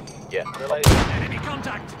 Yeah, relay. Enemy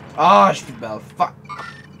contact. Ah, j'ai plus de balles, fuck.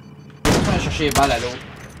 Je vais aller chercher les balles à l'autre.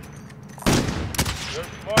 There's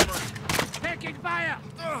some armor. Taking fire.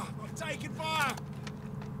 I'm taking fire.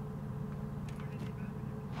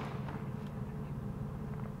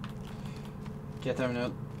 Ok, attends une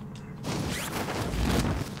minute.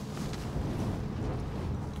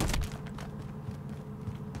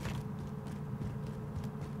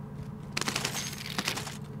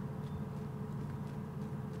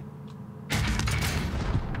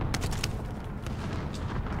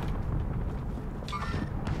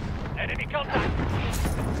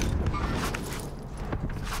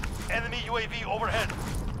 Enemy UAV overhead.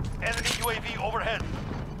 Enemy UAV overhead.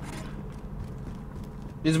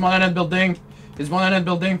 He's one in that building. He's one in that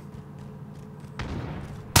building.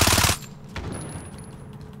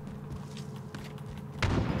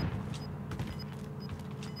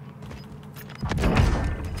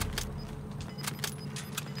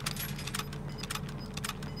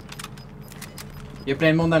 Il y a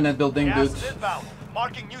plein de monde dans notre building, Gas dude. is inbound.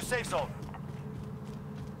 Marking new safe zone.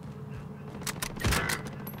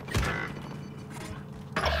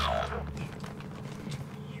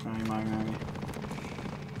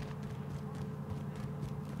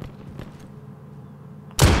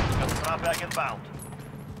 Drop back inbound.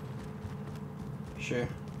 Sure.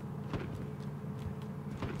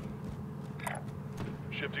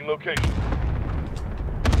 Shifting location.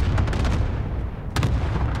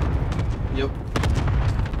 Yep.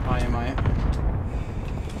 I am.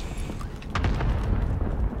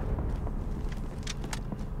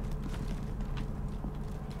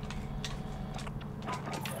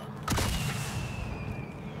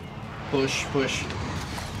 Push, push.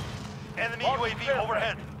 Enemy UAV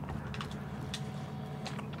overhead.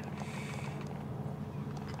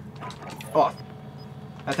 Oh.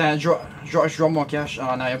 Attends, je drop mon cash.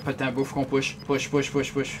 Ah non, y'a pas de temps. Bouffe qu'on push. Push, push,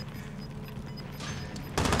 push, push.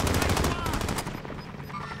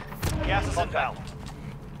 Gas is inbound.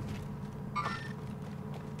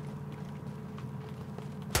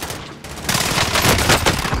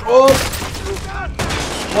 Oh!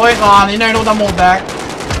 Wait on, il y en a un autre dans mon back.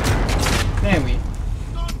 Ben oui.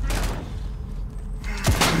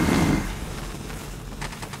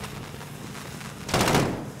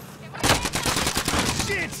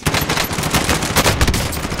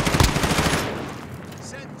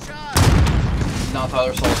 Non,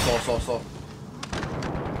 Tyler, sort.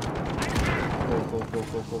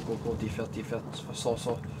 Go, t'es fait.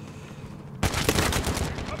 Sort.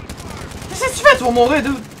 Qu'est-ce que tu fais? Tu vas mourir,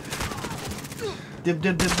 dude!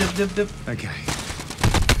 Dip. Okay.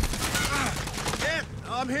 Yeah,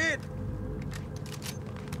 I'm hit.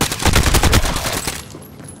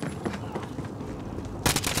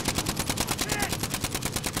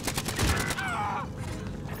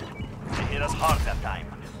 They hit us hard that time.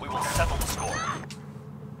 We will settle the score.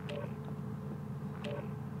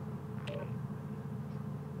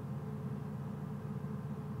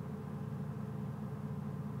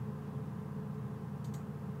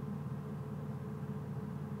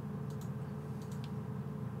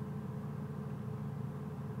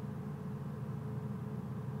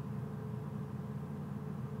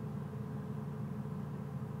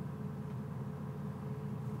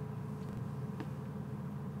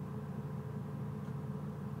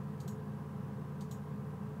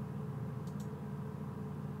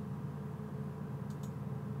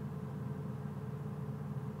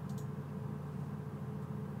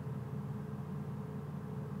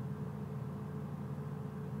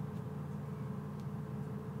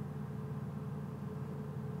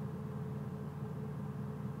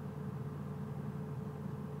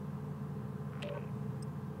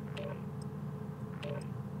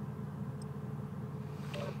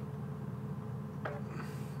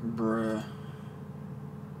 Bruh.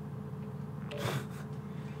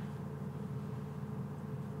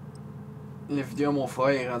 La vidéo à mon frère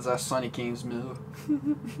est rendue à 75 000.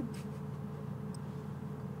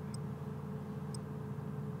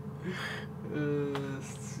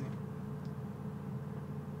 C'est...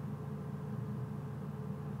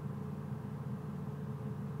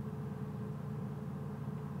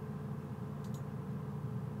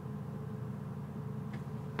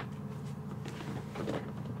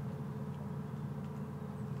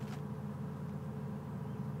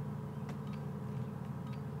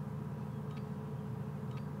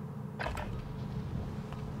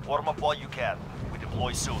 Warm up while you can. We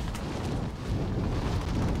deploy soon.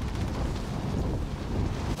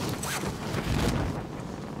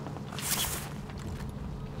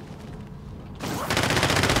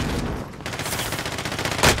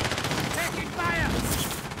 Taking fire.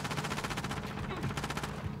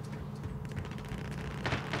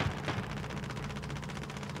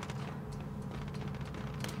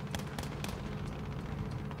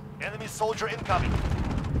 Enemy soldier incoming.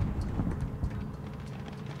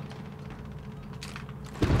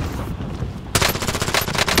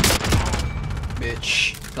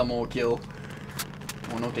 Bitch, t'as mon kill.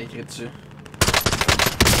 Mon nom t'est écrit dessus.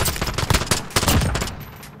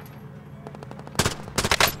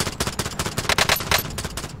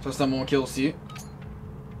 Ça c'est mon kill aussi.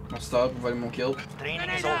 On stop, vous voyez mon kill. Training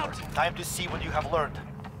is over. Time to see what you have learned.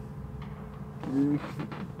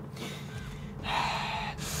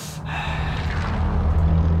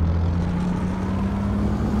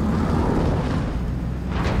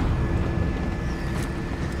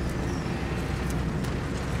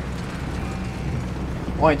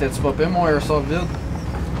 Ouais, t'as-tu popé mon airsoft vide?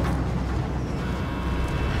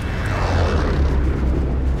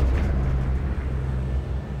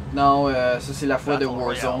 Non, ça c'est la fois de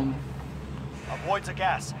Warzone. Avoid the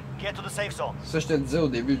gas. Get to the safe zone. Ça je te le disais au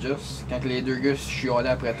début, juste, quand les deux gars chiolaient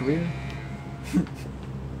après toi.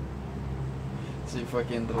 C'est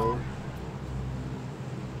fucking drôle.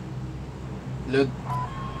 Là...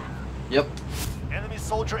 Yep. Enemy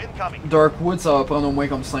soldier incoming. Darkwood, ça va prendre au moins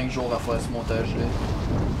comme 5 jours à faire ce montage-là.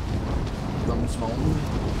 Comme du monde.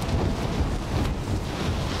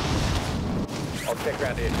 I'll check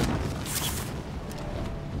around here.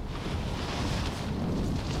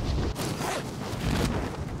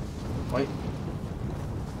 Oui.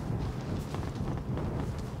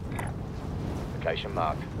 Location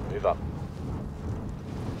marked. Move up.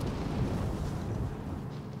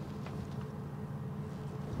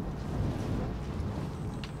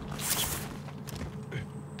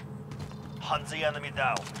 Hunt the enemy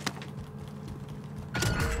down.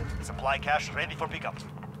 Supply cache ready for pickup.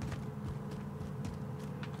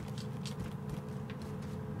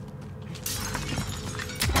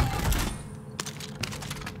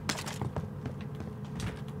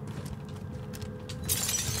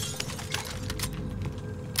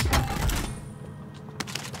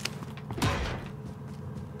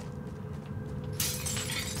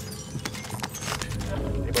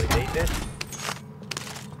 Anybody need this?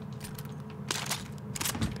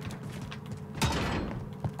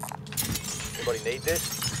 Anybody need this?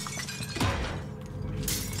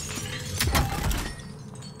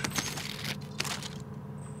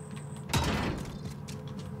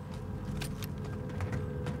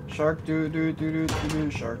 Shark,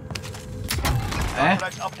 shark. Hein?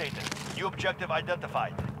 Contract updated. New objective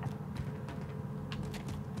identified.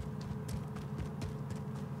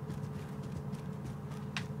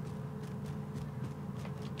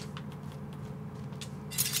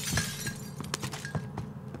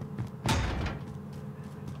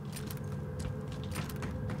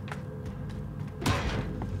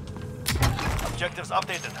 Objectives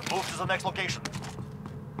updated. Move to the next location.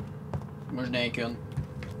 Moi j'en ai qu'une.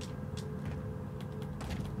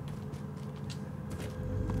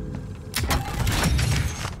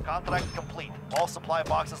 Contract complete. All supply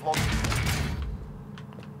boxes located.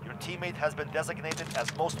 Your teammate has been designated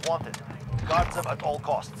as most wanted. Guard them at all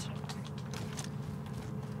costs.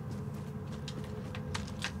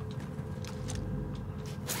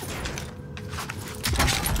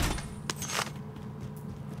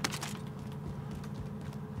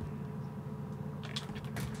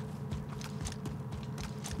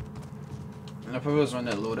 On a pas besoin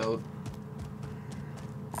de loadout.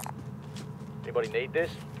 Anybody need this?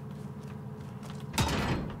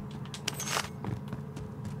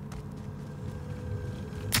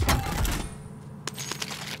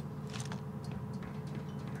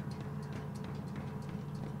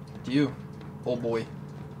 You. Oh boy.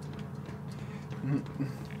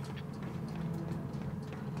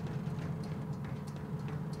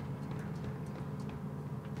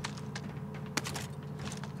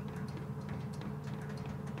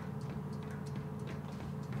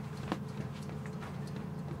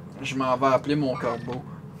 Je m'en vais appeler mon corbeau.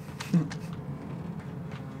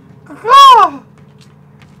 Caca!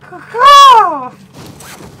 Caca!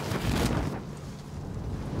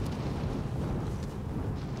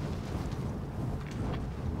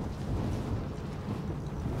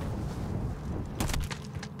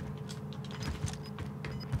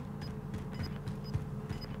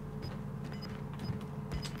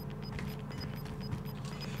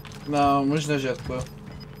 Non, moi je ne jette pas.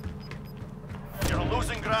 You're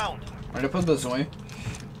losing ground. On n'a pas besoin.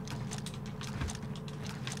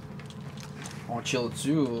 On chill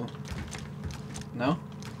dessus ou... Non?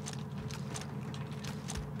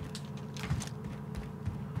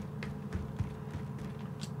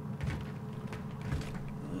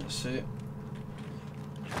 C'est...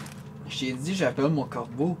 Je t'ai dit j'appelle mon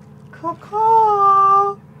corbeau.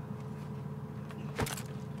 Coco!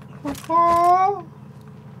 Coco!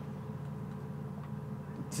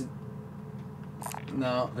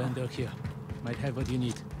 No. Vendor here. Might have what you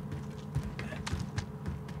need.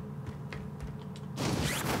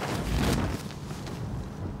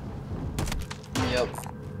 Yep.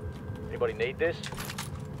 Anybody need this?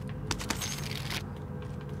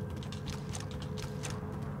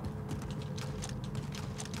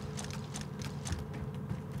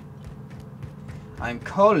 I'm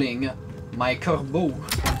calling my corbeau.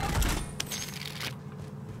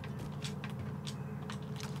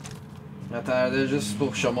 J'attendais juste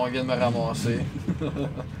pour que Chamon vienne me ramasser.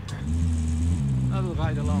 I will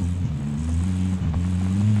ride along.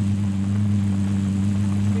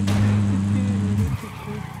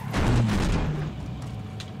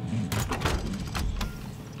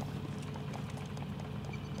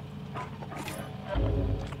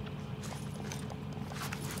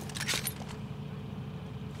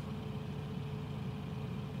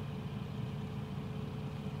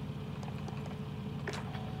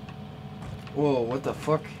 Whoa, what the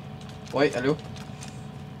fuck? Ouais, allô?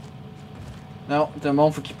 Non, tout le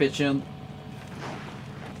monde faut qu'il pitch in.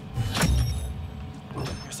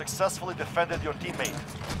 You successfully defended your teammate.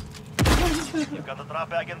 You've got the drop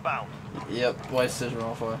bag inbound. Yep, ouais, c'est ça que je vais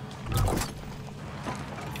en faire.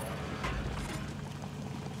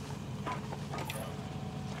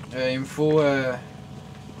 Il me faut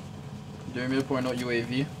 2000 pour un autre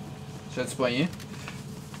UAV. Ça tu poigné?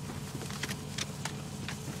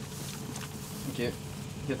 Ok.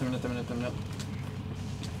 Attends une minute.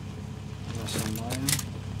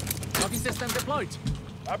 Logging system deployed.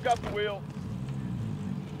 I've got the wheel.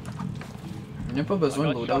 Il n'y a pas besoin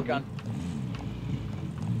de loadout. Hein.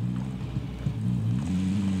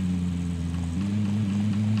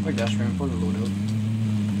 Regarde, je fais même pas le loadout.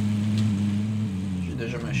 J'ai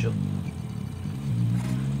déjà ma shit.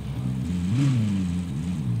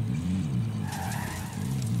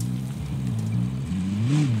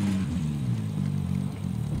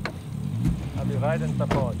 I'll be right in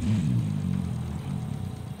support.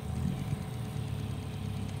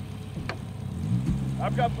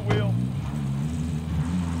 I've got the wheel.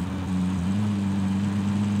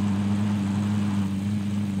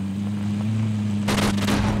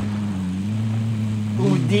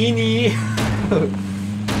 Houdini!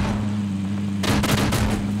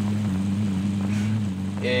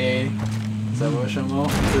 Hey, ça va, Chamon?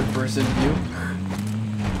 Third person view?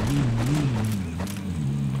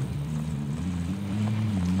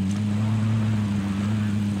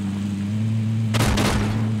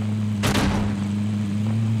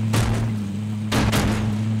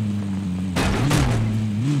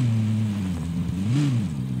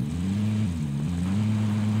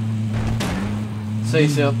 C'est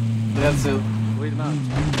ici, that's it. Wait mount.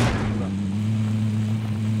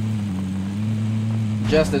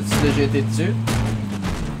 Jess, t'as-tu déjà été dessus?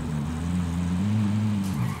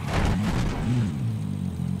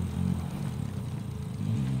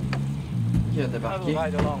 Il a débarqué. I'll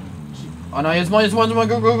ride along. Oh non, y'a du monde,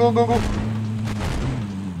 go!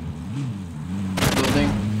 Loading.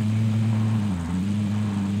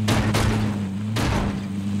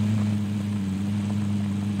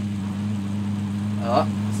 Ah,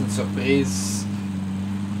 c'est une surprise.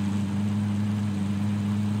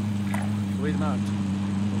 Wait mount.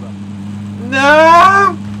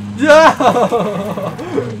 Non! No!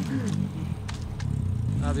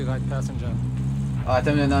 I'll be right passenger. Ah,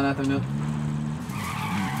 attends une minute.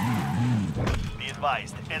 Be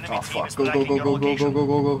advised, enemy Oh team fuck, is go. tracking your location.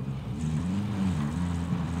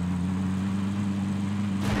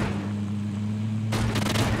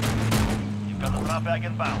 You've got the drop bag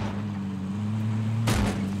inbound.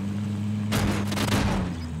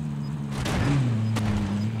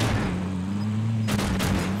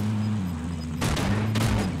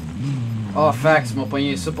 Oh, facts, ils m'ont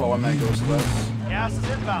pogné ça pour avoir ma Ghost Class. Gas is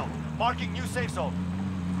inbound. Marking new safe zone.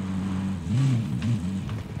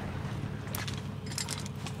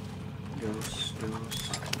 Ghost.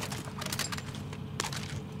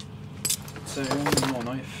 C'est mon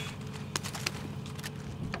knife.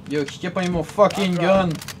 Yo, qui a pogné mon fucking gun?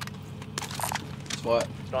 C'est vrai.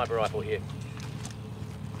 Sniper rifle here.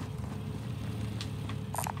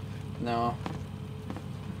 Non.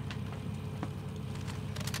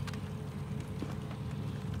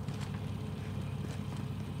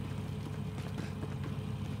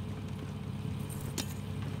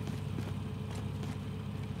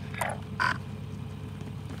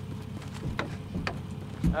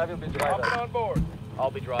 I will be Hopping driver. on board. I'll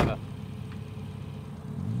be driver.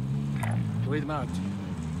 Wait mount.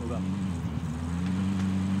 Move up.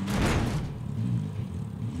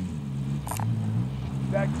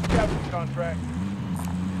 Back to scavenge contract.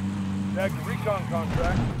 Back to recon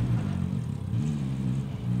contract.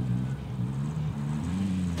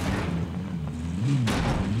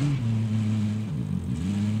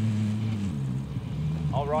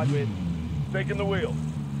 I'll ride with. Taking the wheel.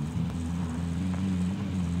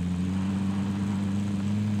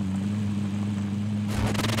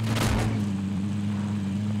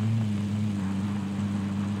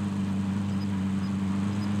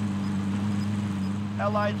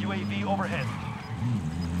 Allied UAV overhead.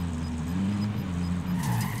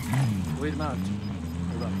 Wait mount.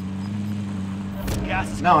 Move up. Gas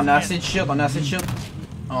is Non, on a closing assez de shit,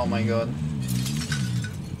 Oh my god. in.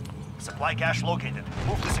 Supply cache located.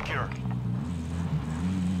 Move to secure.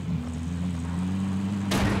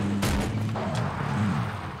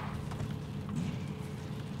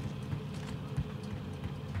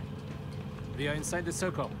 We are inside the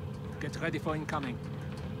circle. Get ready for incoming.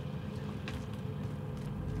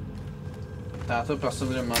 Tantôt, personne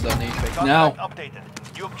voulait m'en donner. Fait que Contract non! updated.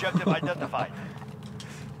 New objective identified.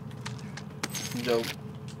 Joke.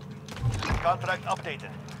 Contract updated.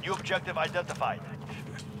 New objective identified.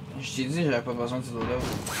 Je t'ai dit, j'avais pas besoin de ces loadouts.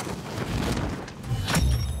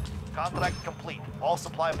 Contract complete. All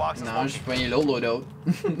supply boxes. Non, j'ai pogné l'autre loadout.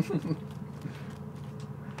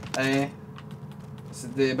 Hey.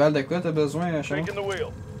 C'est des balles de quoi t'as besoin, Sean? Taking the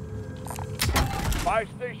wheel. Buy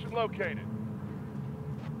station located.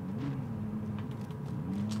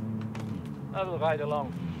 I will ride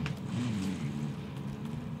along.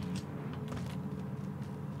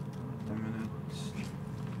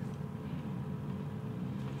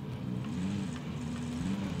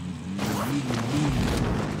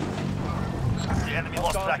 The enemy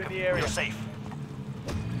lost track of you. You're safe.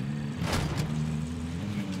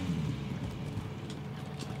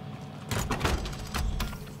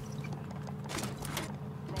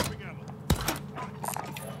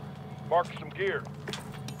 Mark some gear.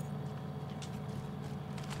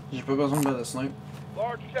 J'ai pas besoin de balle de snipe.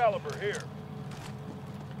 Large caliber here.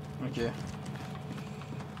 Ok.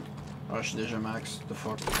 Ah, je suis déjà max. The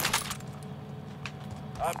fuck.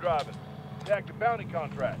 I'm driving. Active bounty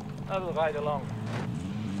contract. I will ride along.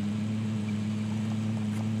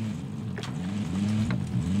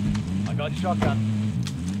 I got shotgun.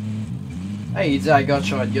 Hey, il dit I got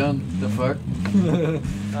shotgun. The fuck.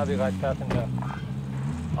 I'll be right passenger.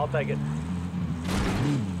 I'll take it.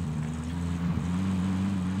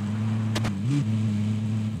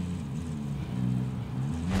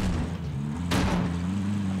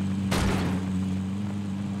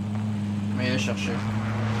 Mais il a cherché.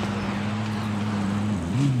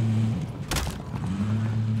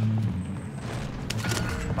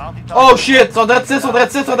 Oh shit! Son dead sit, son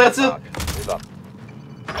dead sit, son dead sit!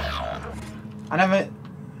 En avait.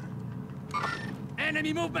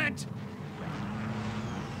 Enemy movement!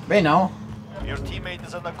 Ben non! Your teammate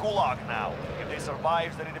is in the gulag now. If they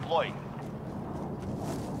survive, they redeploy.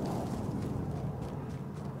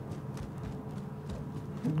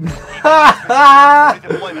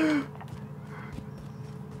 Redeployment.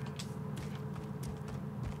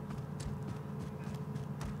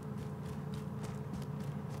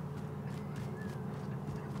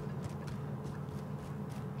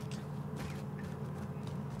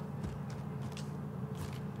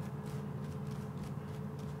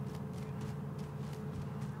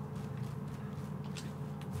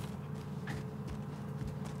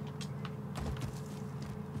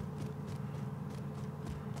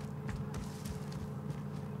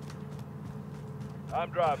 I'm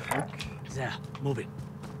driving. There, moving.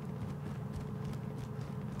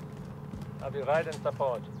 I'll be right in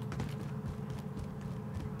support.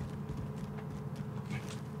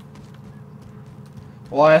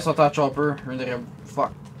 Ouais, ils sont en chopper. Je dirais.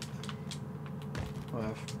 Fuck.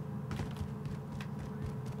 Bref.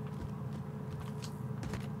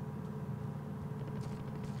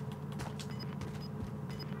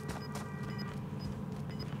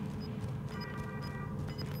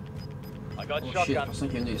 I got Oh shit, shotgun. personne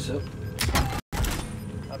qui est venu ici.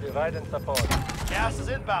 I'll be right in support. Gas is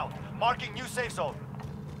inbound. Marking new safe zone.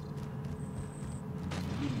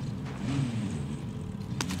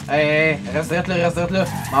 Hey, hey, reste drette là, reste drette là.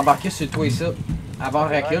 M'embarquer sur toi ici. Avant,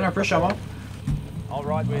 recule un peu, chemin. All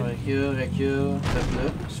right with. Recule, recule. Drette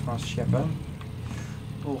là. Je pense que je suis capable.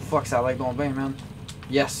 Oh fuck, ça a l'air donc bien, man.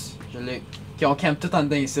 Yes, je l'ai. Ok, on camp tout en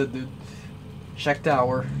dedans ici, dude. Chaque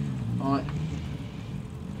tower. Ouais.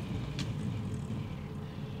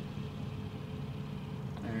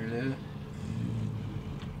 Un là.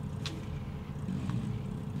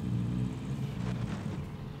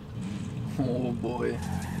 Oh boy.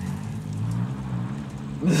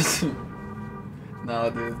 Nah,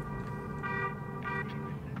 dude.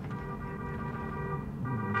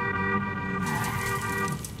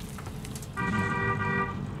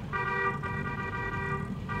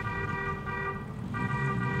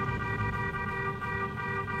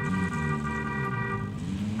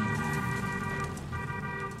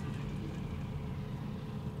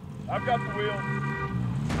 I've got the wheel.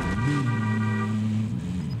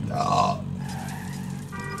 Oh.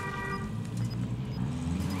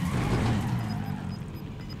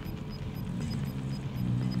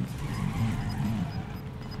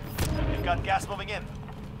 You've got gas moving in.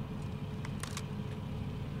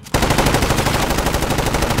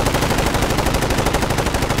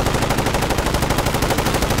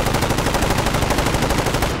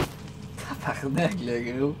 Tabarnak, le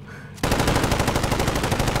gros.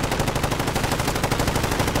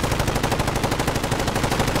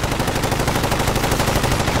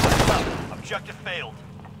 Objective failed.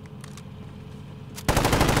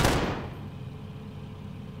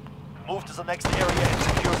 Move to the next area and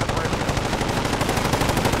secure the perimeter.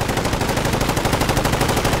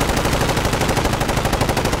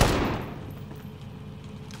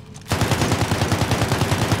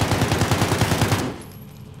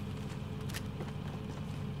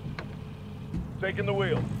 Taking the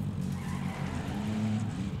wheel.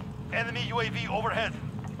 Enemy UAV overhead.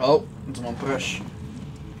 Oh, du monde proche.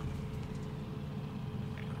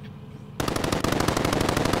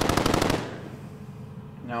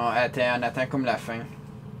 Non, attends, on attend comme la fin.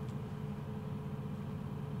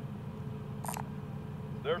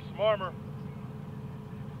 There's some armor.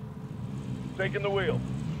 Taking the wheel.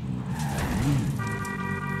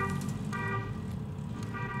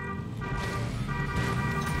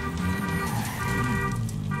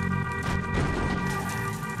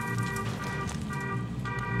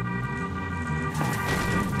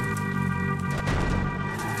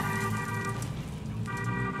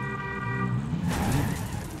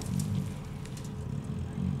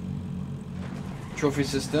 Trophy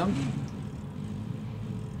system.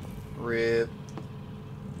 RIP.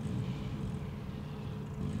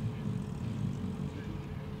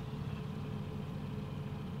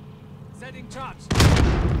 Setting charge.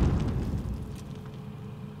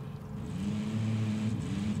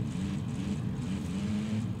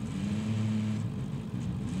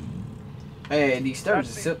 Hey, these stars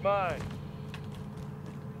That is seat's mine.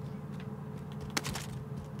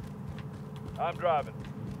 I'm driving.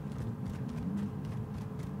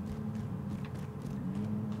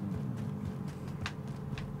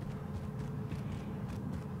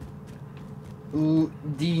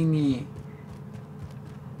 Houdini.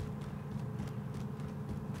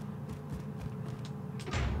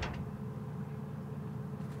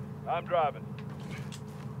 I'm driving.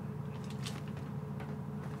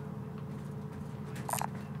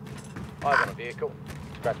 Eyes on a vehicle.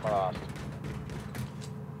 Scratch my ass.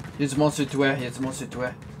 Y'a du monde sur toi, y'a du monde sur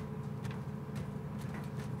toi.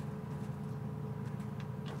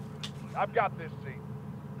 I've got this seat.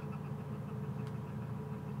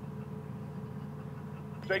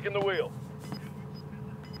 Taking the wheel.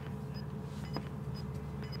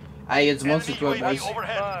 Hey, y'a du monde sur toi, Enemy boys. UAV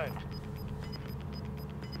overhead. Mine.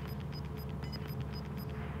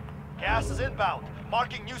 Gas is inbound.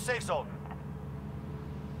 Marking new safe zone.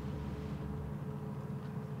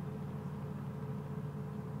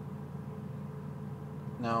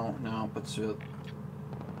 Non, non, pas de suite.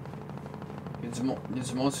 Y'a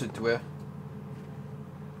du monde sur toi.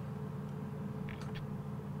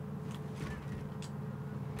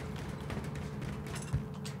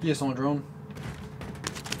 Il y a son drone.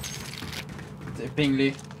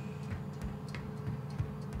 Ping-les.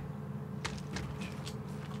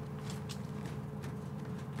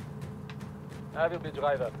 I will be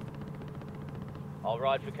driver. I'll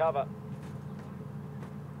ride for cover.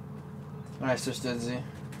 Ouais, ça je te dis.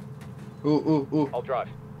 Où? I'll drive.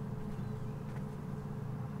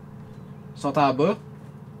 Ils sont en bas?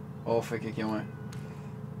 Oh, fait quelqu'un, ouais.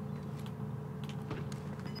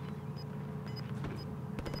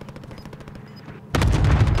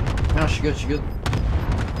 Non, je suis good.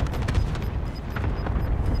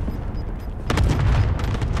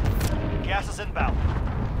 Gas is inbound.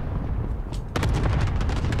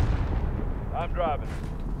 I'm driving.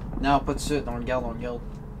 Non, pas de suite, on le garde. On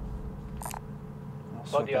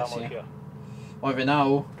soit Body armor patient. here. Ouais, venez en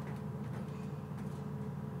haut.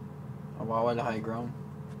 On va avoir le high ground.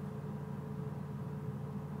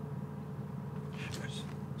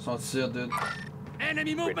 Ils sont ici, dude.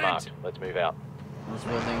 Enemy Grid movement! marked. Let's move out. Dans ce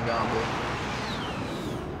building d'en bas.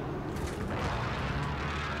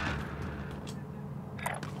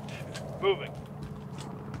 Moving.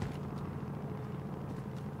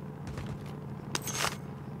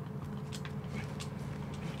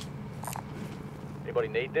 Anybody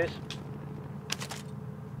need this?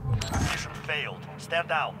 Mission failed. Stand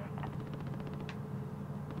down.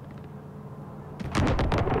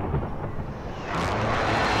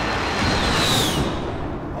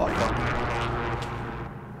 Oh fuck.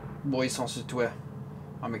 Boys, ils sont sur toi.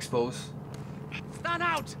 I'm exposed. Stand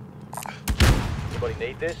out! Anybody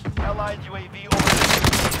need this? Allied UAV overhead.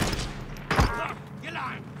 Get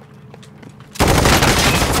line!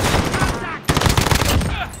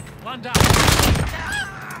 One down.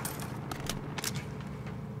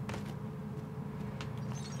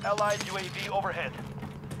 Allied UAV overhead.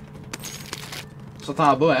 Ils sont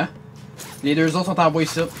en bas, hein? Les deux autres sont en bas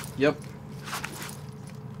ici. Yup.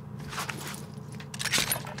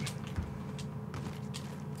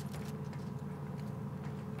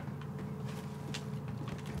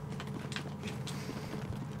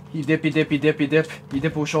 Il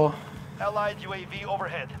dip au char. Allied UAV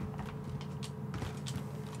overhead.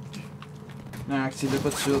 Non, active pas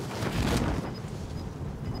de suite.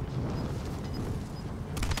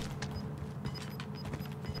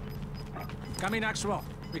 Coming actual.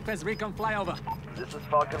 Request recon flyover. This is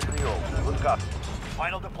Falcon 3-0. Good copy.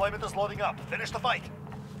 Final deployment is loading up. Finish the fight.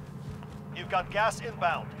 You've got gas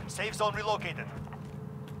inbound. Safe zone relocated.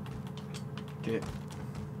 Ok.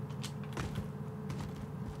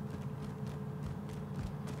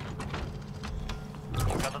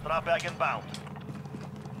 You've got the drop bag inbound.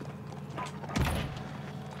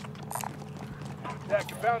 Attack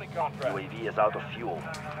the bounty contract. UAV is out of fuel.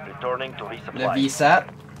 Returning to Le resupply. VSAT.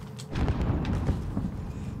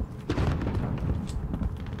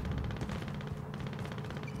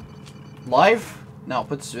 Live? Non,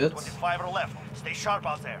 pas de suite. 25 are left. Stay sharp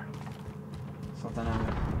out there. Sont en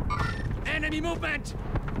avant. Enemy movement!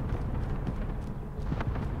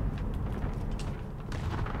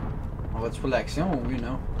 On va-tu pour l'action ou oui,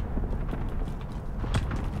 non?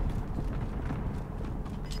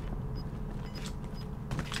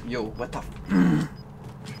 Yo, what the f...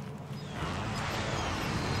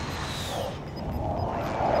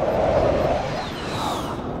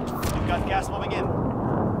 You've got gas moving in.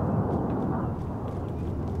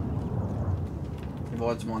 Il va y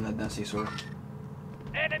avoir du monde là-dedans, c'est sûr.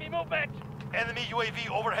 Enemy movement! Enemy UAV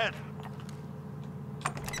overhead. The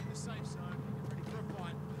safe zone. Ready for a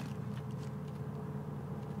fight.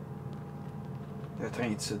 Le train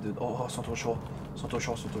est ici, dude. Oh, ils sont trop chauds. Ils sont trop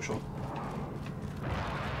chauds, ils sont trop chauds.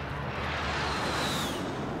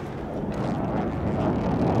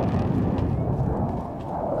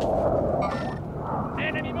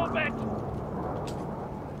 Enemy movement!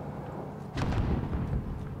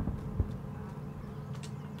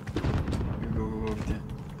 Go, go, go, vite.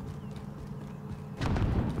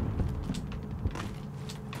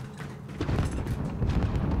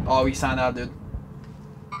 Oh oui, il s'en a, dude.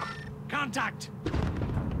 Contact!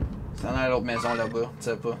 Il s'en a à l'autre maison là-bas, tu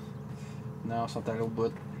sais pas. Non, ils sont à l'autre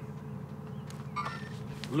bout.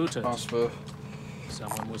 Je Looted. pense pas.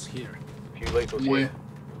 Someone was here. Few lethals Ouais. here.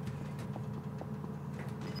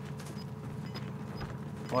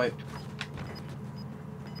 Ouais.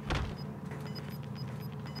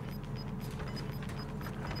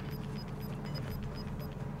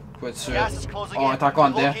 Quoi dessus? Gas is closing Oh, on in. est encore en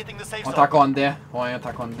dedans. Relocating the safe On est zone. encore en dedans. Ouais, on est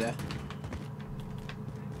encore en dedans.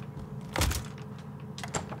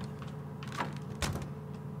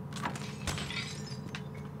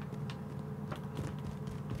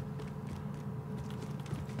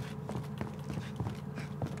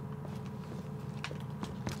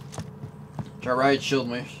 J'ai un riot shield,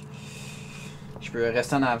 moi. Je peux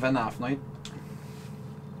rester en avant dans la fenêtre.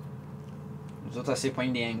 Les autres, assez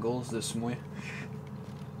poignent des angles dessus moi.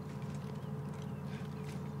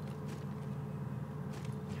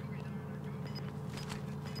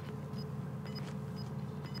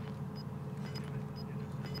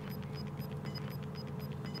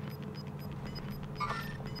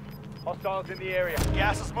 Hostiles in the area.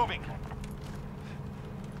 Gas is moving. We're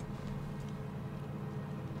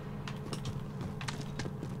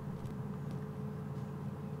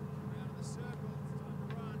out of the circle. It's time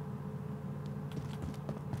to run.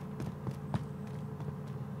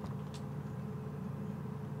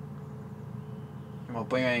 Ils m'ont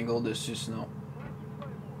pas eu un angle dessus sinon.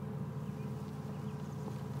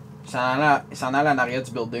 Il s'en allait en arrière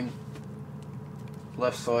du building.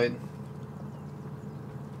 Left side.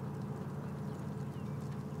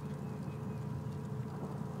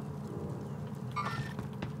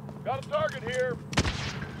 Got a target here.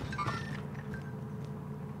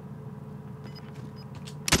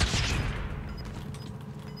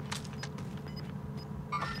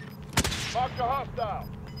 Marked a hostile.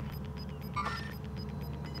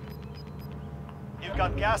 You've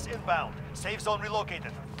got gas inbound. Safe zone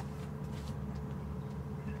relocated.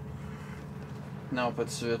 Non, pas de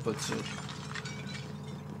suite, pas de suite.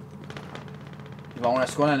 Ils vont avoir la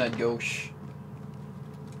squad à notre gauche.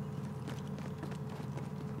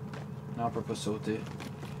 Non, on peut pas sauter.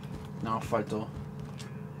 Non, on fait le tour.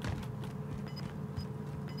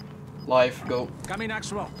 Live, go. Coming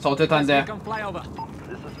Axwell. Sautez en dedans. Recon flyover.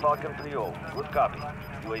 This is Falcon 3-0. Good copy.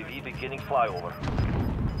 UAV beginning flyover.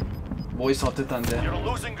 Boys, sautez en dedans. You're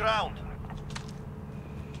losing ground.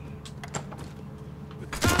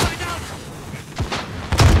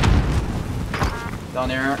 C'en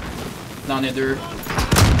est un. C'en est deux.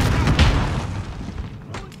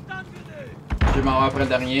 Je m'en vais après le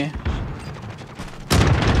dernier.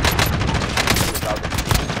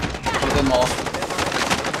 Sautez de mort.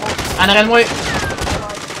 En arrière de moi!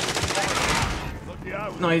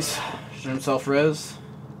 Nice. J'ai un self-res.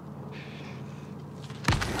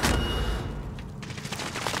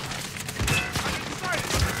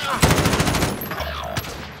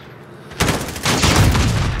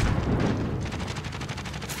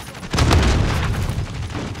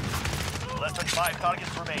 Less than 5 targets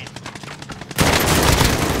remain.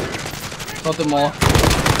 Sautez de mort.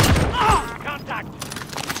 Contact!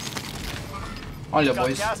 On the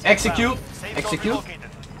boys. Execute. Execute.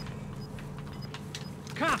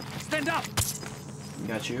 Come, stand up.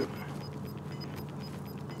 Got you.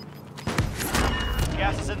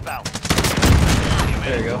 Gas is inbound.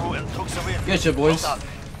 There you go. And took civilians. Get you, boys. Well done.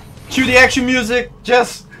 Cue the action music.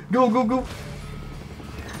 Jess, go, go, go.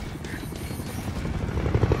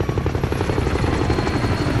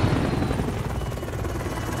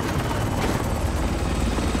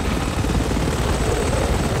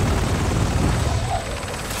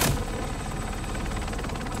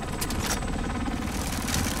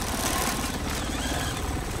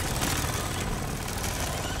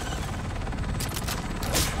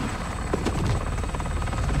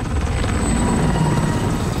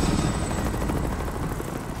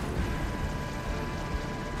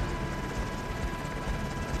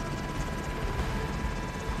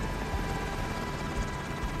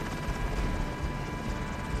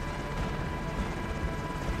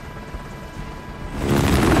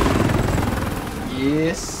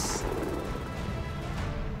 Yes.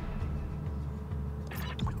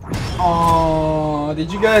 Oh,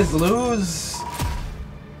 did you guys lose?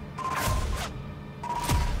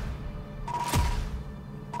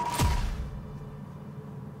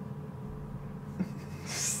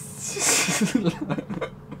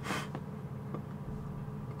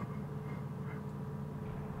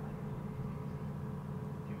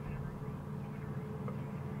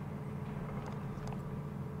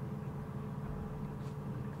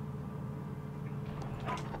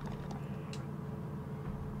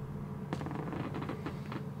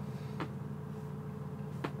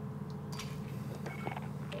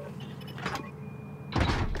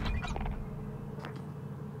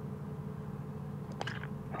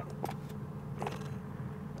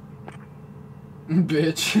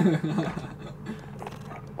 Bitch.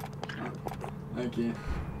 Ok.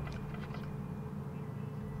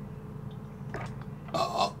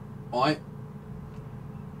 Ouais.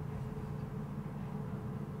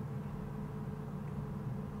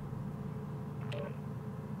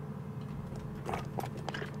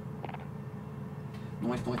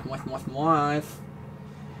 Nice.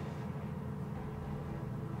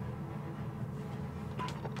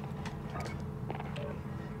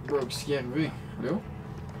 Bro, qu'est-ce qui est arrivé? Allô?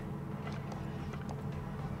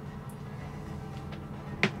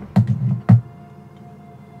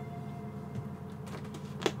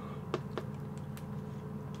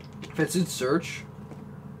 Fais-tu du search?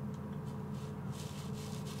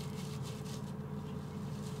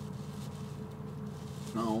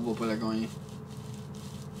 Non, on va pas la gagner.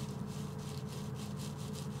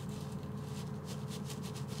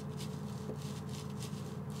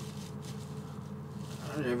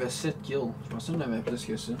 J'avais 7 kills. Je pensais que j'en avais plus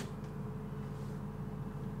que ça.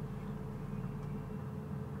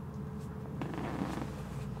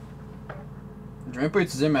 J'ai même pas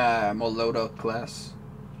utilisé mon loadout class.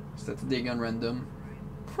 C'était des guns random.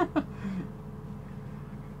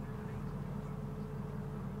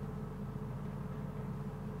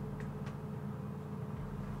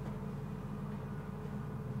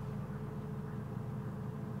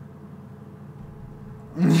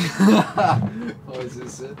 Ouais, c'est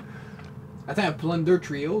ça. Attends, Plunder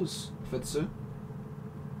Trios, faites ça.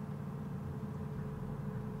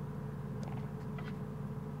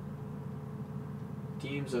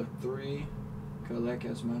 Teams of 3, collect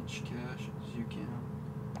as much cash as you can.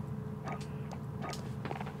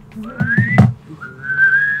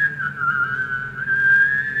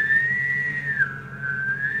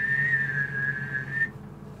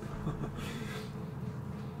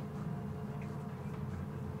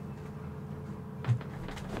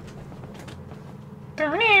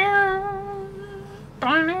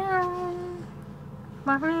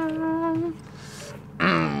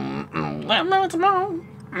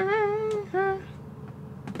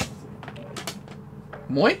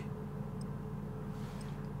 Moi?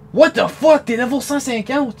 What the fuck? T'es level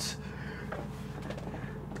 150?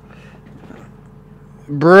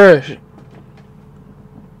 Bruh.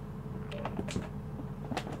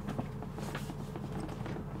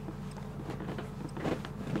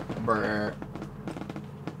 Bruh.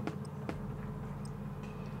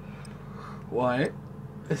 Ouais.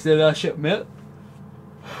 C'est la shipment.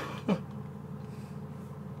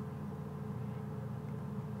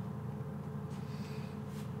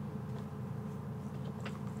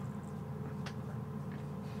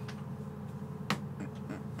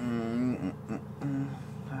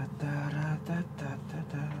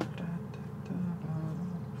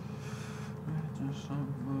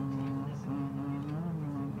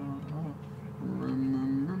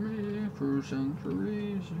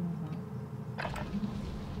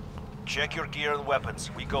 Check your gear and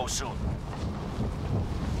weapons. We go soon.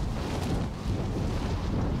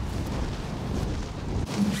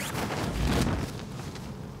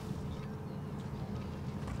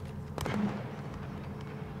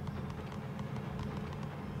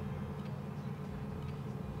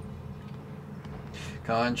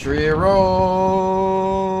 Country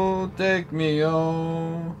road, take me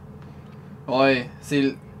home. Ouais,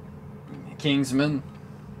 c'est Kingsman.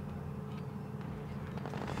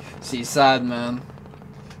 C'est sad, man.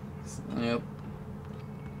 Yep.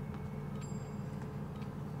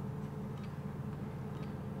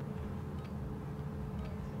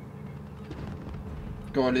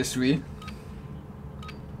 Goalless, oui.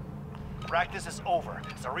 Practice is over.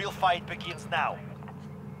 The real fight begins now.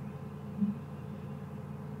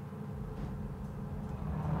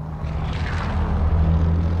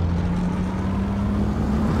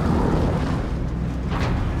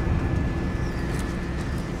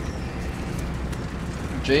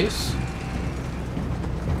 Jace.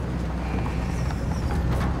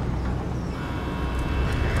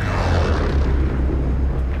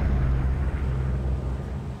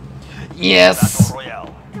 Yes!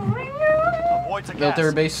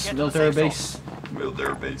 Military base, military base.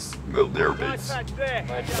 Military base, military Nice base. match there.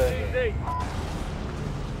 Nice Just match. easy.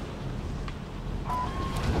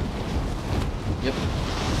 Yep.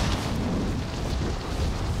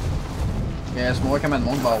 Yeah, c'est moi comme le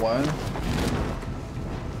monde va avoir.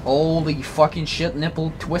 Holy fucking shit,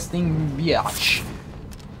 nipple twisting bitch.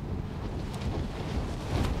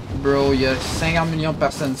 Bro, y'a 50 millions de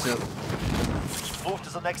personnes ici. Move to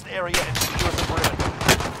the next area and secure the perimeter.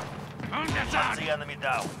 Hunt the enemy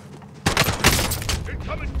down.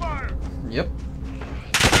 Incoming fire! Yep.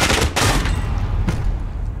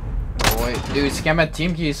 Oh, wait, dude, c'est quand même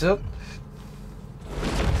team qui est ici. You're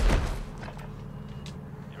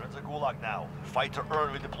in the gulag now. Fight to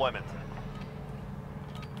earn redeployment.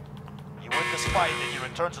 You win this fight and you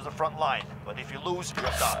return to the front line. But if you lose, you're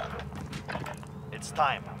done. It's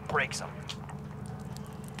time. Break some.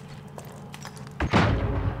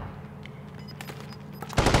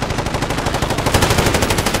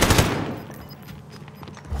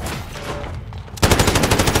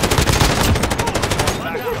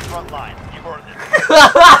 Back to the front line. You earned it.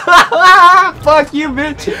 Fuck you,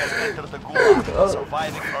 bitch! Enter the gulag.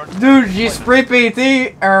 Surviving earns Dude, j'ai spray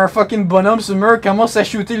painté un fucking bonhomme sur le mur, commence à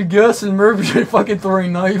shooter le gars sur le mur, pis j'ai fucking throw un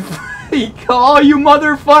knife. He call you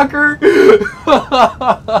motherfucker!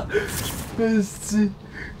 Esti.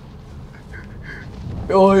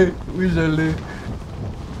 Ouais, oui, je l'ai.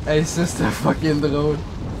 Hey, ça c'était fucking drôle.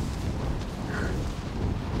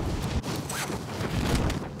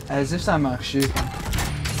 As if ça a marché.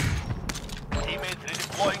 Teammate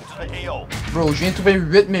redeploying to the AO. Bro, je viens de trouver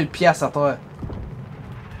 8000 piastres à terre.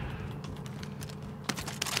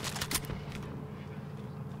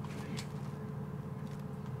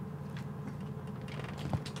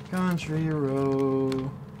 Country road,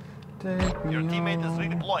 take me Your teammate is home.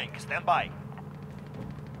 redeploying. Stand by.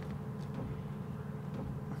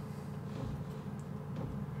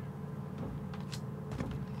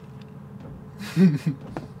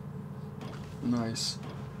 Nice.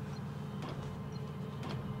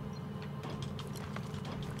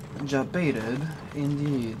 Jabaited,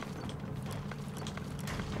 indeed.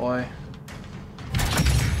 Boy.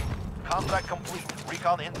 Contract complete.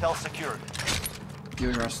 Recon intel secured.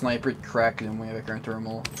 Yo, j'ai un sniper de crack là, moi, avec un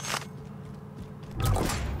thermal.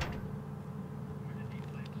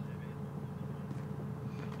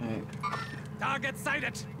 Hey, Target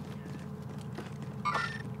sighted.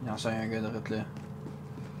 y'en sort un gars de route là.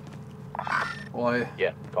 Ouais.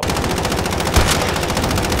 Yeah, copy.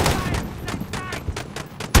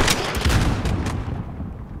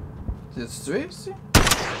 C'est-tu tué ici?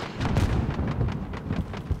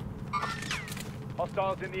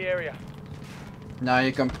 Hostiles in the area. Non, il y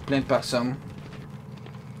a comme plein de personnes.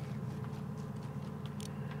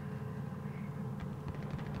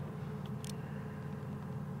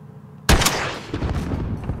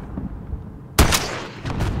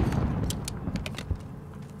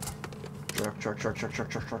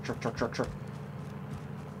 Truck.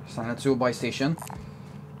 S'en a-tu au buy station?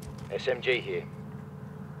 SMG here.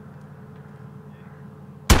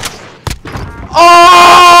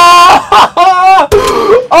 Oh!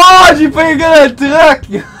 Oh! J'ai pas un gars dans le truck!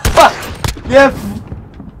 Yep!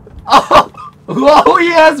 Oh! Oh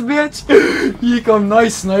yes, bitch! Il est comme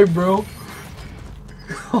nice snipe, bro!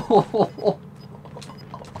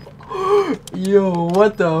 Yo,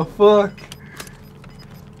 what the fuck?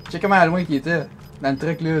 Check comment à loin qu'il était. Dans le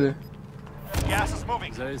truck là. Gas is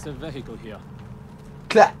moving. There is a vehicle here.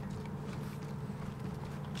 Clac!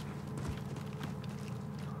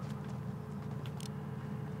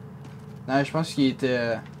 Non, je pense qu'il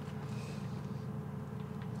était...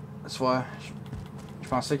 Soit... Je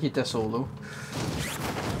pensais qu'il était solo.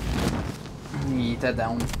 Il était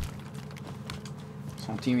down.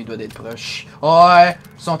 Son team, il doit être proche. Oh, ouais!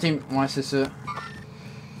 Son team... Ouais, c'est ça.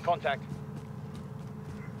 Contact.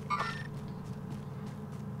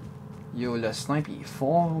 Yo, le snipe, il est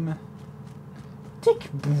fort, man. Tic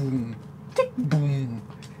boom! Tic boom!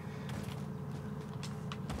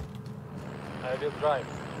 I will drive.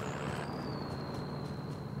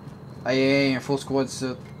 Aïe, un full squad ici.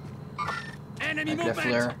 Enemy Avec le movement.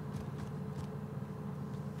 flare.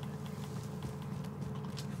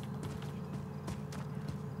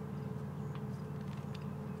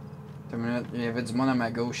 Attends une minute, il y avait du monde à ma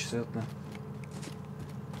gauche ici, là.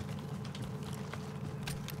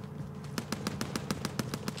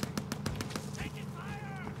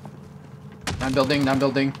 Dans le building, dans le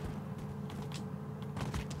building.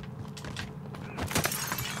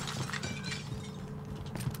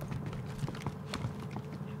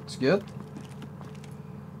 It's good.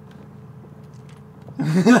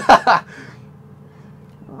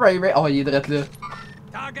 Right. Oh, il est direct là.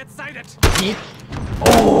 Target sighted. Keep.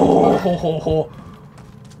 Oh.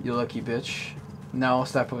 You lucky bitch. Non,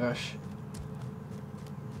 c'est approche.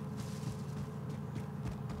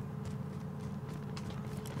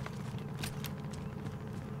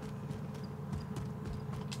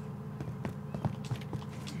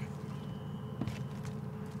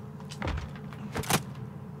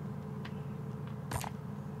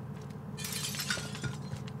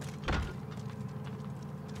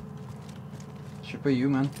 Je sais pas you,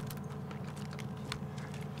 man.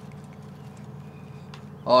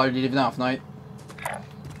 Oh, il est dans la fenêtre.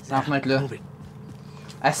 C'est dans la fenêtre là. Move it.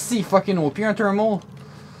 Assis, fucking au pied, un thermal.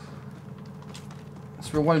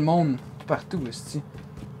 Tu peux voir le monde partout, esti.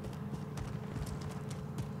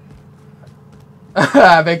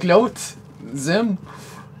 Avec l'autre, Zim.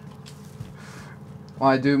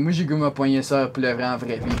 Ouais, deux, moi j'ai goût de me poigner ça pour le vrai en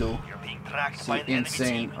vraie vidéo. You're being tracked C'est by an enemy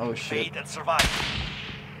insane. team. Oh shit. Fade and survive.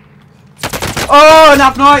 Oh,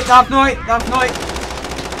 knock night.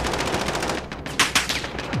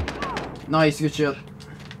 Nice, good shit.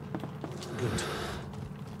 Good.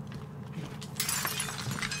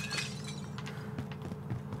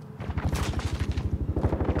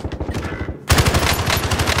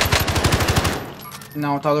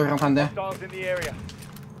 Non, t'as deux rentrant dedans. Hostiles in the area.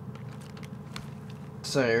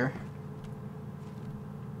 Sérieux.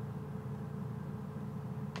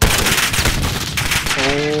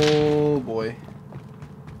 Oh boy.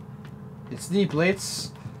 It's the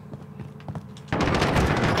plates.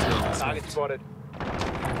 Target spotted.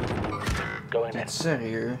 Going in. T'es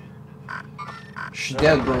sérieux? Je suis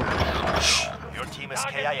dead, bro. Your team is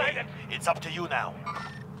KIA. It's up to you now.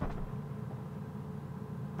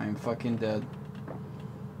 I'm fucking dead.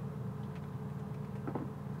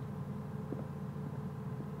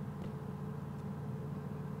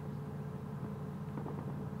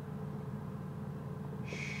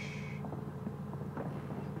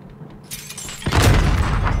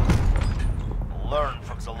 Learn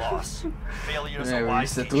from the loss. Failure is a Ouais, oui,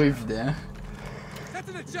 wise c'est trop teacher. évident. Set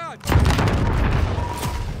to the charge.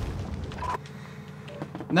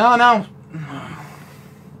 Non, non!